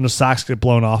when the socks get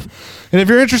blown off. And if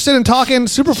you're interested in talking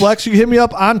Superflex, you can hit me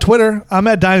up on Twitter. I'm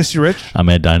at Dynasty Rich. I'm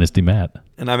at Dynasty Matt.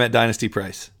 And I'm at Dynasty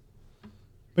Price.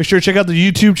 Make sure to check out the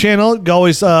YouTube channel. You can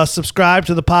always subscribe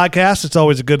to the podcast. It's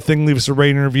always a good thing. Leave us a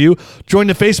rating and review. Join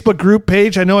the Facebook group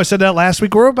page. I know I said that last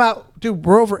week. We're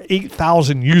over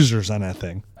 8,000 users on that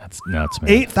thing. That's nuts, man.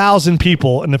 8,000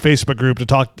 people in the Facebook group to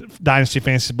talk Dynasty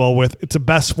Fantasy Football with. It's the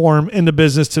best forum in the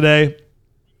business today.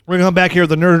 We're going to come back here with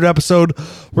the Nerded episode.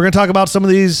 We're going to talk about some of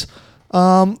these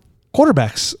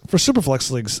quarterbacks for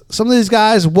Superflex leagues. Some of these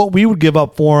guys, what we would give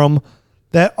up for them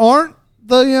that aren't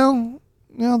the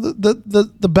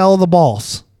belle of the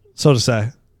balls, so to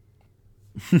say.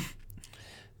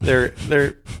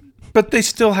 But they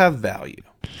still have value.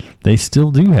 They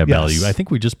still do have Yes. value. I think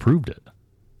we just proved it.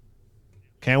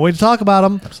 Can't wait to talk about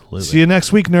them. Absolutely. See you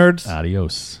next week, nerds.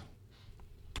 Adios.